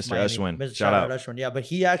to make it. to Mr. Miami. Ashwin. Mr. Shout out. Ashwin. Yeah, but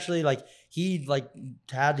he actually he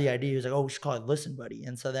had the idea. He was like, oh, we should call it Listen Buddy.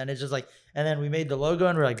 And so then it's just like, and then we made the logo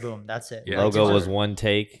and we're like, boom, that's it. Yeah, Logo it's was fire. one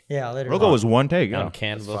take. Yeah, literally. Logo was one take. On Yeah.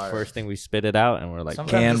 Canva, fire. first thing we spit it out, and we're like,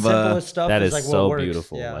 Sometimes the Canva. simplest stuff that is is like what so works.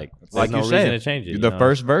 beautiful. Yeah. Like, Like there's no you reason said, to change it. the you know?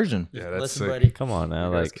 first version. Yeah, that's Listen, sick. buddy. Come on now,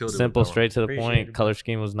 You guys like killed it with simple, that one. straight to the Appreciate point. it. Color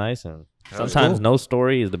scheme was nice, and That was sometimes cool. no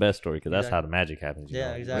story is the best story because that's Exactly. how the magic happens. You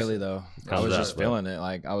Yeah, know? exactly. Really though, I Comes was out, just bro. feeling it.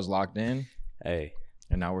 Like I was locked in, Hey,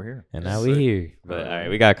 and now we're here. and Yes, now we sir. here. But all right,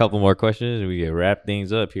 we got a couple more questions, and we can wrap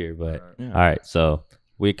things up here. But Alright. Yeah. all right, so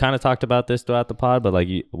we kind of talked about this throughout the pod, but like,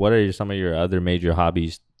 what are some of your other major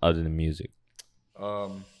hobbies other than music?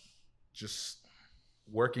 Just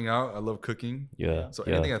working out. I love cooking. Yeah. So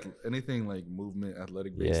yeah. anything like movement,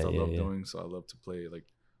 athletic based, Yeah, I yeah, love yeah. doing. So I love to play like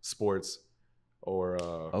sports or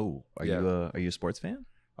Oh, are Yeah. you a sports fan?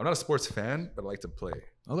 I'm not a sports fan, but I like to play.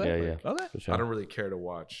 Okay. Yeah, yeah. Okay. For sure. I don't really care to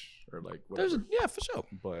watch or like whatever. Yeah, for sure.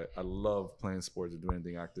 But I love playing sports and doing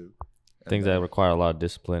anything active. And Things then- that require a lot of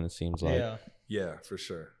discipline. It seems like. Yeah. Yeah, for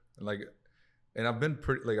sure. And I've been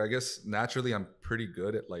pretty I guess naturally I'm pretty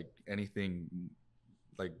good at like anything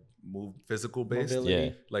like physical based. Mobility.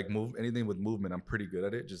 Yeah. Like anything with movement, I'm pretty good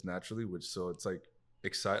at it just naturally, so it's like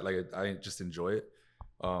I just enjoy it.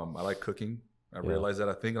 I like cooking. I Yeah. realize that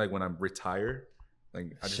I think like when I'm retired,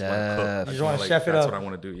 like I just Chef. want to cook. You I just just wanna like, chef it that's up. what I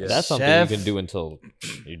want to do. Yeah. That's something Chef- you can do until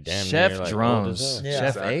you're damn Chef near like drums. old as hell. Yeah.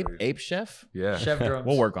 Chef Exactly. Ape Chef. yeah. Chef drums.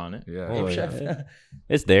 We'll work on it. Yeah. Oh, Ape yeah. Chef.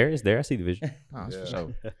 It's there. It's there. I see the vision. Oh, that's Yeah. for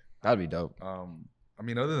sure. That'd be dope. I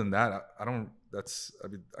mean, other than that, I don't.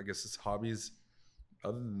 I guess it's hobbies.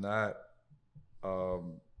 Other than that,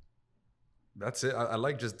 that's it. I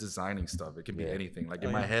like just designing stuff. It can be Yeah. anything. Like Oh,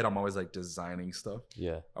 in my yeah. head, I'm always like designing stuff.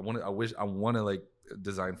 Yeah. I want to like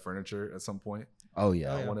design furniture at some point. Oh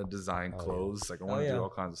yeah. Oh, I yeah. want to design Oh, yeah. clothes. Like I Oh, want to yeah. do all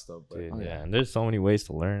kinds of stuff. But Dude, Oh, yeah. yeah. And there's so many ways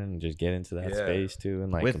to learn and just get into that Yeah. space too.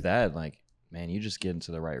 And like With that, like, man, you just get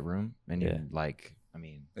into the right room and Yeah. you like. I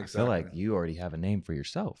mean, I feel Exactly. like you already have a name for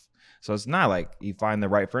yourself. So it's not like you find the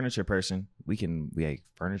right furniture person. We like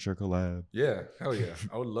furniture collab. yeah, hell yeah.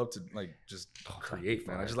 I would love to like just create,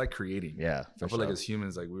 man. I just like creating. Yeah, I feel like as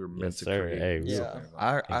humans, like we were meant Yes, to sir. create. Hey, Yeah. something.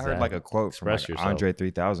 I heard like Exactly. a quote from like Express yourself. Andre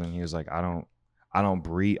 3000. He was like, I don't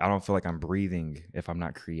breathe. I don't feel like I'm breathing if I'm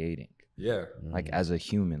not creating. Yeah. Like as a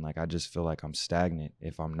human, like I just feel like I'm stagnant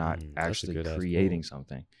if I'm not That's a actually good-ass creating quote.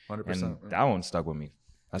 something. 100%. And that one stuck with me.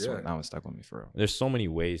 That Yeah. one stuck with me for real. there's so many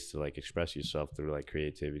ways to like express yourself through like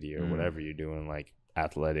creativity or Mm. whatever you're doing, like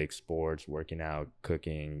athletics, sports, working out,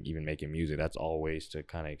 cooking, even making music. That's all ways to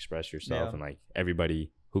kind of express yourself. Yeah. And like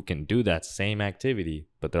everybody who can do that same activity,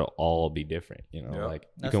 but they'll all be different. You know, Yeah. like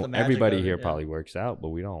you That's the can, magic everybody of it, here yeah. probably works out, but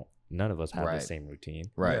we don't. None of us have Right. the same routine.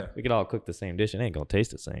 Right. Yeah. We could all cook the same dish. It ain't gonna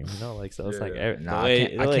taste the same, you know. Like so, it's Yeah, like yeah. the Nah,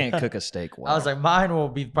 way- I can't cook a steak well. I was like, mine will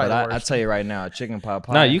be probably but the I worst. tell you right now, chicken pot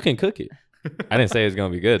pie. No, you can cook it. I didn't say it's gonna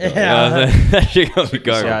be good though. Yeah. You know what I'm saying? That shit gonna be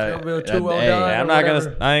garbage. Yeah, It'll be too well hey, done. Yeah, I'm or not whatever.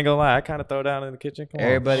 gonna. I ain't gonna lie. I kind of throw down in the kitchen. Come on.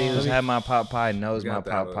 Everybody who's had my pot pie knows We my got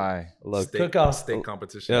that, pot pie. Look, steak, Cook-off. steak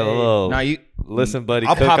competition. yeah, little, No, you listen, buddy.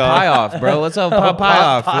 I'll cook pop off. pie off, bro. Let's all pop pie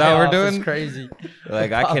off. Is that what we're is doing? crazy.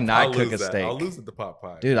 Like I I'll cannot cook lose a that. steak. I'll lose at the pot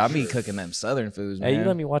pie. Dude, I be cooking them southern foods, man. Hey, you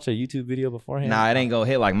let me watch a YouTube video beforehand? Nah, it ain't gonna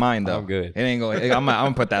hit like mine though. I'm good. It ain't gonna. I'm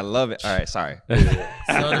gonna put that love. All right, sorry.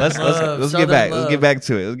 Southern Let's love, get Southern back. love. Let's get back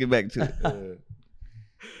to it. Let's get back to it. Yeah.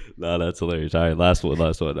 No, that's hilarious. All right, last one.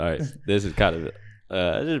 All right, this is kind of this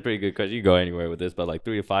is a pretty good question. You can go anywhere with this, but like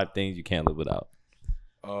 3 to 5 things you can't live without.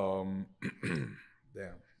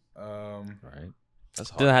 Damn. Right. That's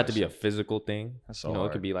It doesn't have to be a physical thing. That's You so know, it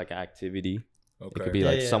hard. could be like an activity. Okay. It could be Yeah,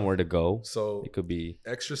 like yeah. somewhere to go. So It could be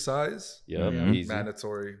exercise, yep, Mhm. easy.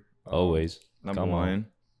 mandatory. Always. Number Come on. one.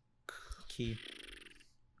 Key.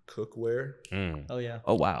 Cookware. Mm. Oh yeah.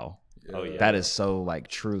 Oh wow. Oh, yeah. That is so like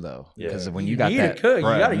true though. Yeah. Because when You you got need that, to cook.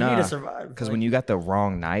 bruh, you need nah. to survive. Because Like, when you got the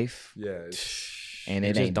wrong knife Yeah. It's, and It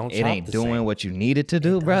it just ain't don't it chop ain't the doing same. what you need it to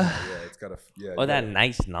do, bruh. yeah. It's gotta. Yeah. Or that yeah.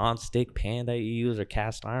 nice non-stick pan that you use or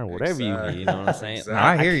cast iron, whatever you need. You know what I'm saying? Exactly.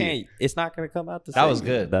 I hear you. can't- It's not gonna come out the That same. was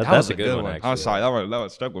good. That's was a good one. Actually. I'm sorry. That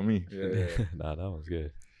was stuck with me. Yeah. Yeah. Nah, that was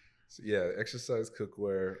good. So, yeah. Exercise,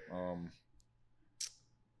 cookware.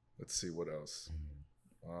 Let's see what else.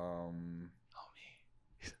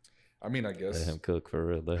 I mean, I Let guess him cook for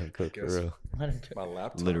real. Let him cook for guess- real. my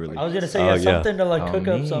laptop. Literally. I was gonna say Oh, yeah, yeah. something to like Oh, cook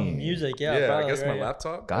up me. some music. Yeah. Yeah, probably, I guess right, my yeah.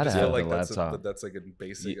 laptop. Gotta I just feel have like the that's laptop. that's like a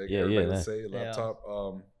basic. Like Yeah, everybody yeah, would that- say laptop.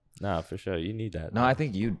 Nah, for sure. You need that. No, I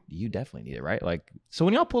think you definitely need it, right? Like, so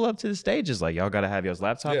when y'all pull up to the stage, it's like y'all gotta have y'all's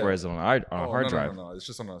laptop, or is it on a hard drive? No. It's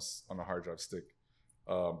just on a hard drive stick.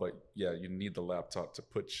 But yeah, you need the laptop to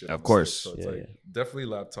put shit. Of course. So it's definitely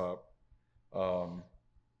laptop.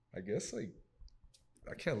 I guess like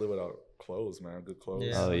I can't live without clothes, man. Good clothes.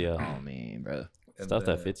 Yeah. Oh yeah. Oh man, bro. Stuff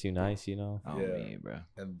that fits you nice, you know. Oh man, bro.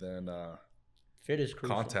 And then Fit is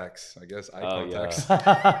crucial. contacts, I guess. Eye Oh, contacts.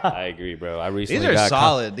 yeah. I agree, bro. I recently These are got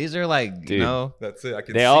solid. These are like, Dude. you know, That's it. I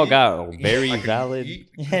can. They see, all got very I can valid, eat,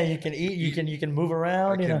 Yeah, you can eat. You can move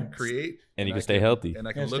around. I you know. can create, and you I can stay healthy. and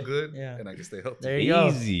I can Yeah, look stay- good, yeah. and I can stay healthy. There you go.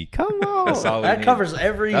 Easy. Come on. That's all we That need. covers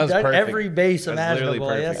every That was perfect. every base That's literally imaginable.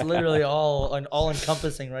 That's perfect. literally all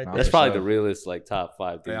encompassing right No, there. That's for probably sure. the realest like top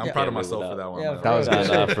 5 things. Hey, I'm you proud can't of live myself for without. that one. Yeah, man. That was Nah,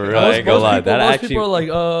 good. nah, for real. Most- I ain't gonna most lie. people- That most actually. people are like,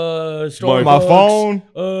 my Starbucks,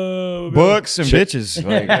 phone, books and bitches.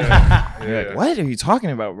 Like, you're like, what are you talking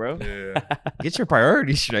about, bro? Yeah, Get your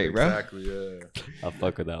priorities straight, bro. exactly. Yeah. I'll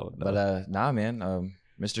fuck with that one. though. But nah, man.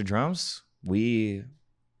 Mr. Drums, we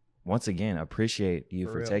once again appreciate you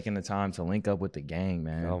For for real. taking the time to link up with the gang,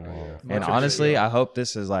 man. Come on. And Much honestly, appreciated. I hope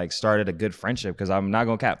this has like started a good friendship because I'm not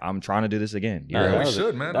gonna cap. I'm trying to do this again. Nah, You're- that we was a-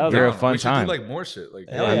 should, man. that was a Down. fun we should time. do like more shit. Like,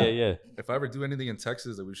 Hell yeah. if I ever do anything in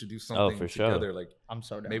Texas, like we should do Oh, something for sure. together. Like I'm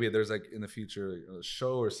so down. maybe there's like in the future like, a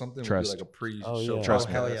show or something. Trust. We'll do like a pre-show Oh, yeah. Trust Oh,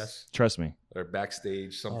 me. hell yes. Trust me. or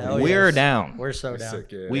backstage something. Hell We're yes. down. We're so Be down.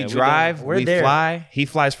 sick, yeah. We Yeah, we drive. done- we're We there. fly. He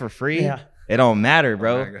flies for free. Yeah. It don't matter, Oh,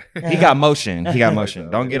 bro. man. He got motion. He got motion.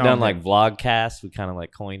 Don't We get done on like him. vlogcasts. We kind of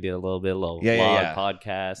like coined it a little bit, vlog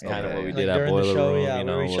podcast, kind of Yeah, what we yeah. did at during Boiler the show, Room. yeah, you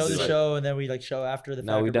know, where we we'll show do the like- show and then we like show after the fact.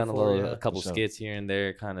 No, we've or done before, a couple For sure. skits here and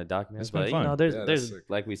there, kind of documents. It's been But you fun. know, Yeah, that's there's sick.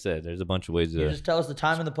 like we said, there's a bunch of ways You to. just tell us the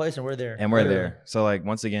time and the place, and we're there. And we're Literally. there. So like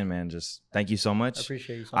once again, man, just thank you so I much.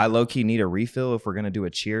 appreciate you. So I much. low key need a refill if we're gonna do a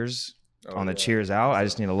cheers Oh, on the yeah. cheers out. I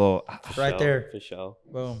just need a little For Right sure, there. for sure.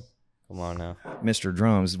 Boom. Come on now. Mr.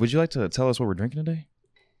 Drums. Would you like to tell us what we're drinking today?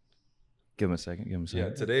 Give him a second. Give him a Yeah,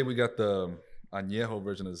 second. today we got the añejo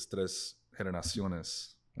version of Tres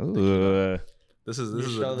Generaciones. Ooh, This is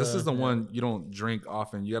show the the- one you don't drink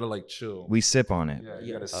often. You gotta like chill. we sip on it. Yeah,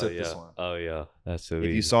 you gotta Oh sip yeah. this one. Oh yeah. That's so If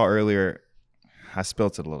easy. you saw earlier, I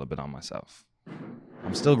spilt it a little bit on myself.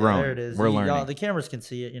 I'm still growing. There it is. We're Y'all, learning. the cameras can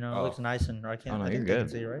see it. You know, it Oh. looks nice and I can't. Oh, no, I you're think they can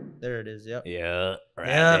good. see it, right? There it is. Yep. Yeah. Right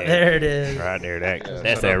Yep. There it is. Right there. Yeah, That's shout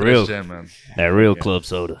that out to real, this Gen, man. that real club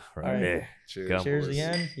soda right All right. there. Cheers. Come. Cheers boys.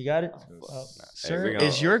 again. You got it. Sir, we gonna-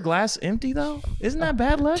 is your glass empty though? Isn't that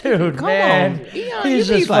bad luck? Dude, Come man. on. Eon, He's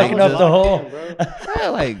you be just fucking up the whole.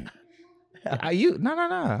 Bro, like, you no.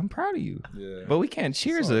 I'm proud of you. Yeah. But we can't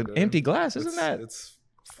cheers all an good. empty glass, isn't It's- that? It's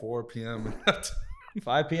 4 p.m.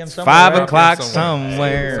 5 p.m. somewhere. 5 right? o'clock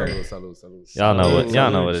somewhere. Salud. Y'all know what? Y'all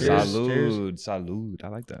know what it is. Cheers. Salud. I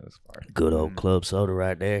like that. That's fire. Good old club soda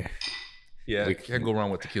right there. Yeah, We- we can't go wrong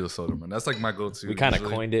with tequila soda, man. That's like my go-to. We kind of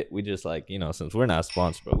usually. coined it. We just like, you know, since we're not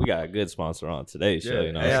sponsored, but we got a good sponsor on today's show. Yeah.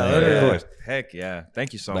 You know, what Yeah, I'm saying? literally. Of course. Heck yeah.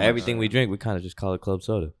 Thank you so But much. everything we drink, we kind of just call it club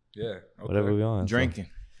soda. Yeah. Okay. Whatever we want. so. Drinking.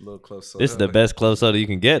 Little close soda. This is the best club soda you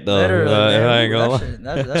can get, though. Literally, I man. ain't gonna lie.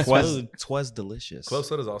 That shit- that's Twas, smooth. twas delicious. Club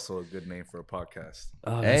soda is also a good name for a podcast.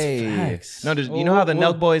 Oh, that's Hey. facts. No, you know how the Whoa,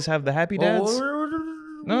 Nelk boys have the happy dads? Whoa.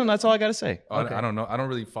 No, that's all I got to say. Oh, I don't know. I don't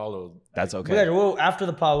really follow. That's We okay. got, well, after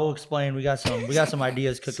the pod, we'll explain. We got some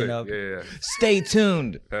ideas cooking Sick. up. Yeah. Stay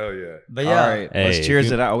tuned. Hell yeah. But yeah, All right. Let's Hey, cheers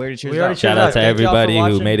you- it out. We already cheers We it already out. cheered Shout out. out to Thank y'all for everybody who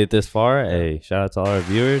watching. made it this far. Hey, shout out to all our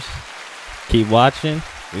viewers. Keep watching.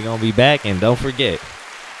 We're going to be back. And don't forget,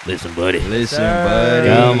 listen, buddy. Listen, Sir. buddy.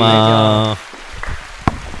 Come Thank y'all. on.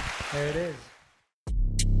 there it is.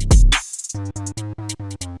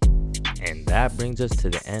 And that brings us to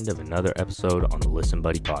the end of another episode on the Listen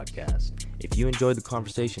Buddy podcast. If you enjoyed the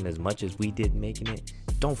conversation as much as we did making it,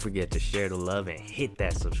 don't forget to share the love and hit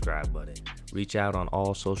that subscribe button. Reach out on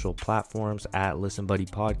all social platforms at Listen Buddy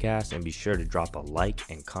Podcast and be sure to drop a like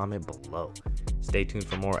and comment below. Stay tuned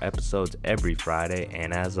for more episodes every Friday,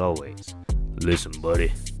 and as always, listen,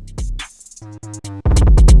 buddy.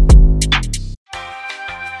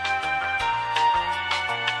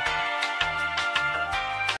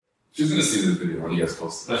 She's gonna see this video when you guys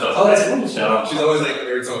post it. Oh, that's cool. Shout out. She's always like,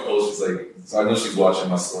 every time I post, she's like, so I know she's watching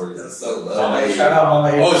my stories. That's so Shout out,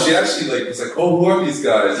 Mama. Oh, she actually like, it's like, oh, who are these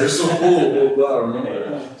guys? They're so cool. Blah, blah, I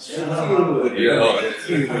remember.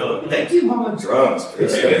 Thank you, Mama Drums.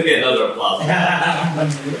 Appreciate it. Get another applause.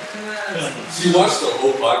 She watched the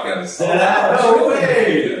whole podcast. No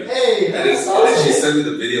way. Hey. And then she sent me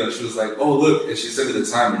the video and she was like, oh, look. And she sent me the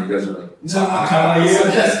time and you guys are like, That's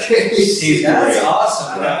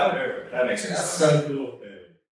awesome, bro. That makes sense. That's so cool.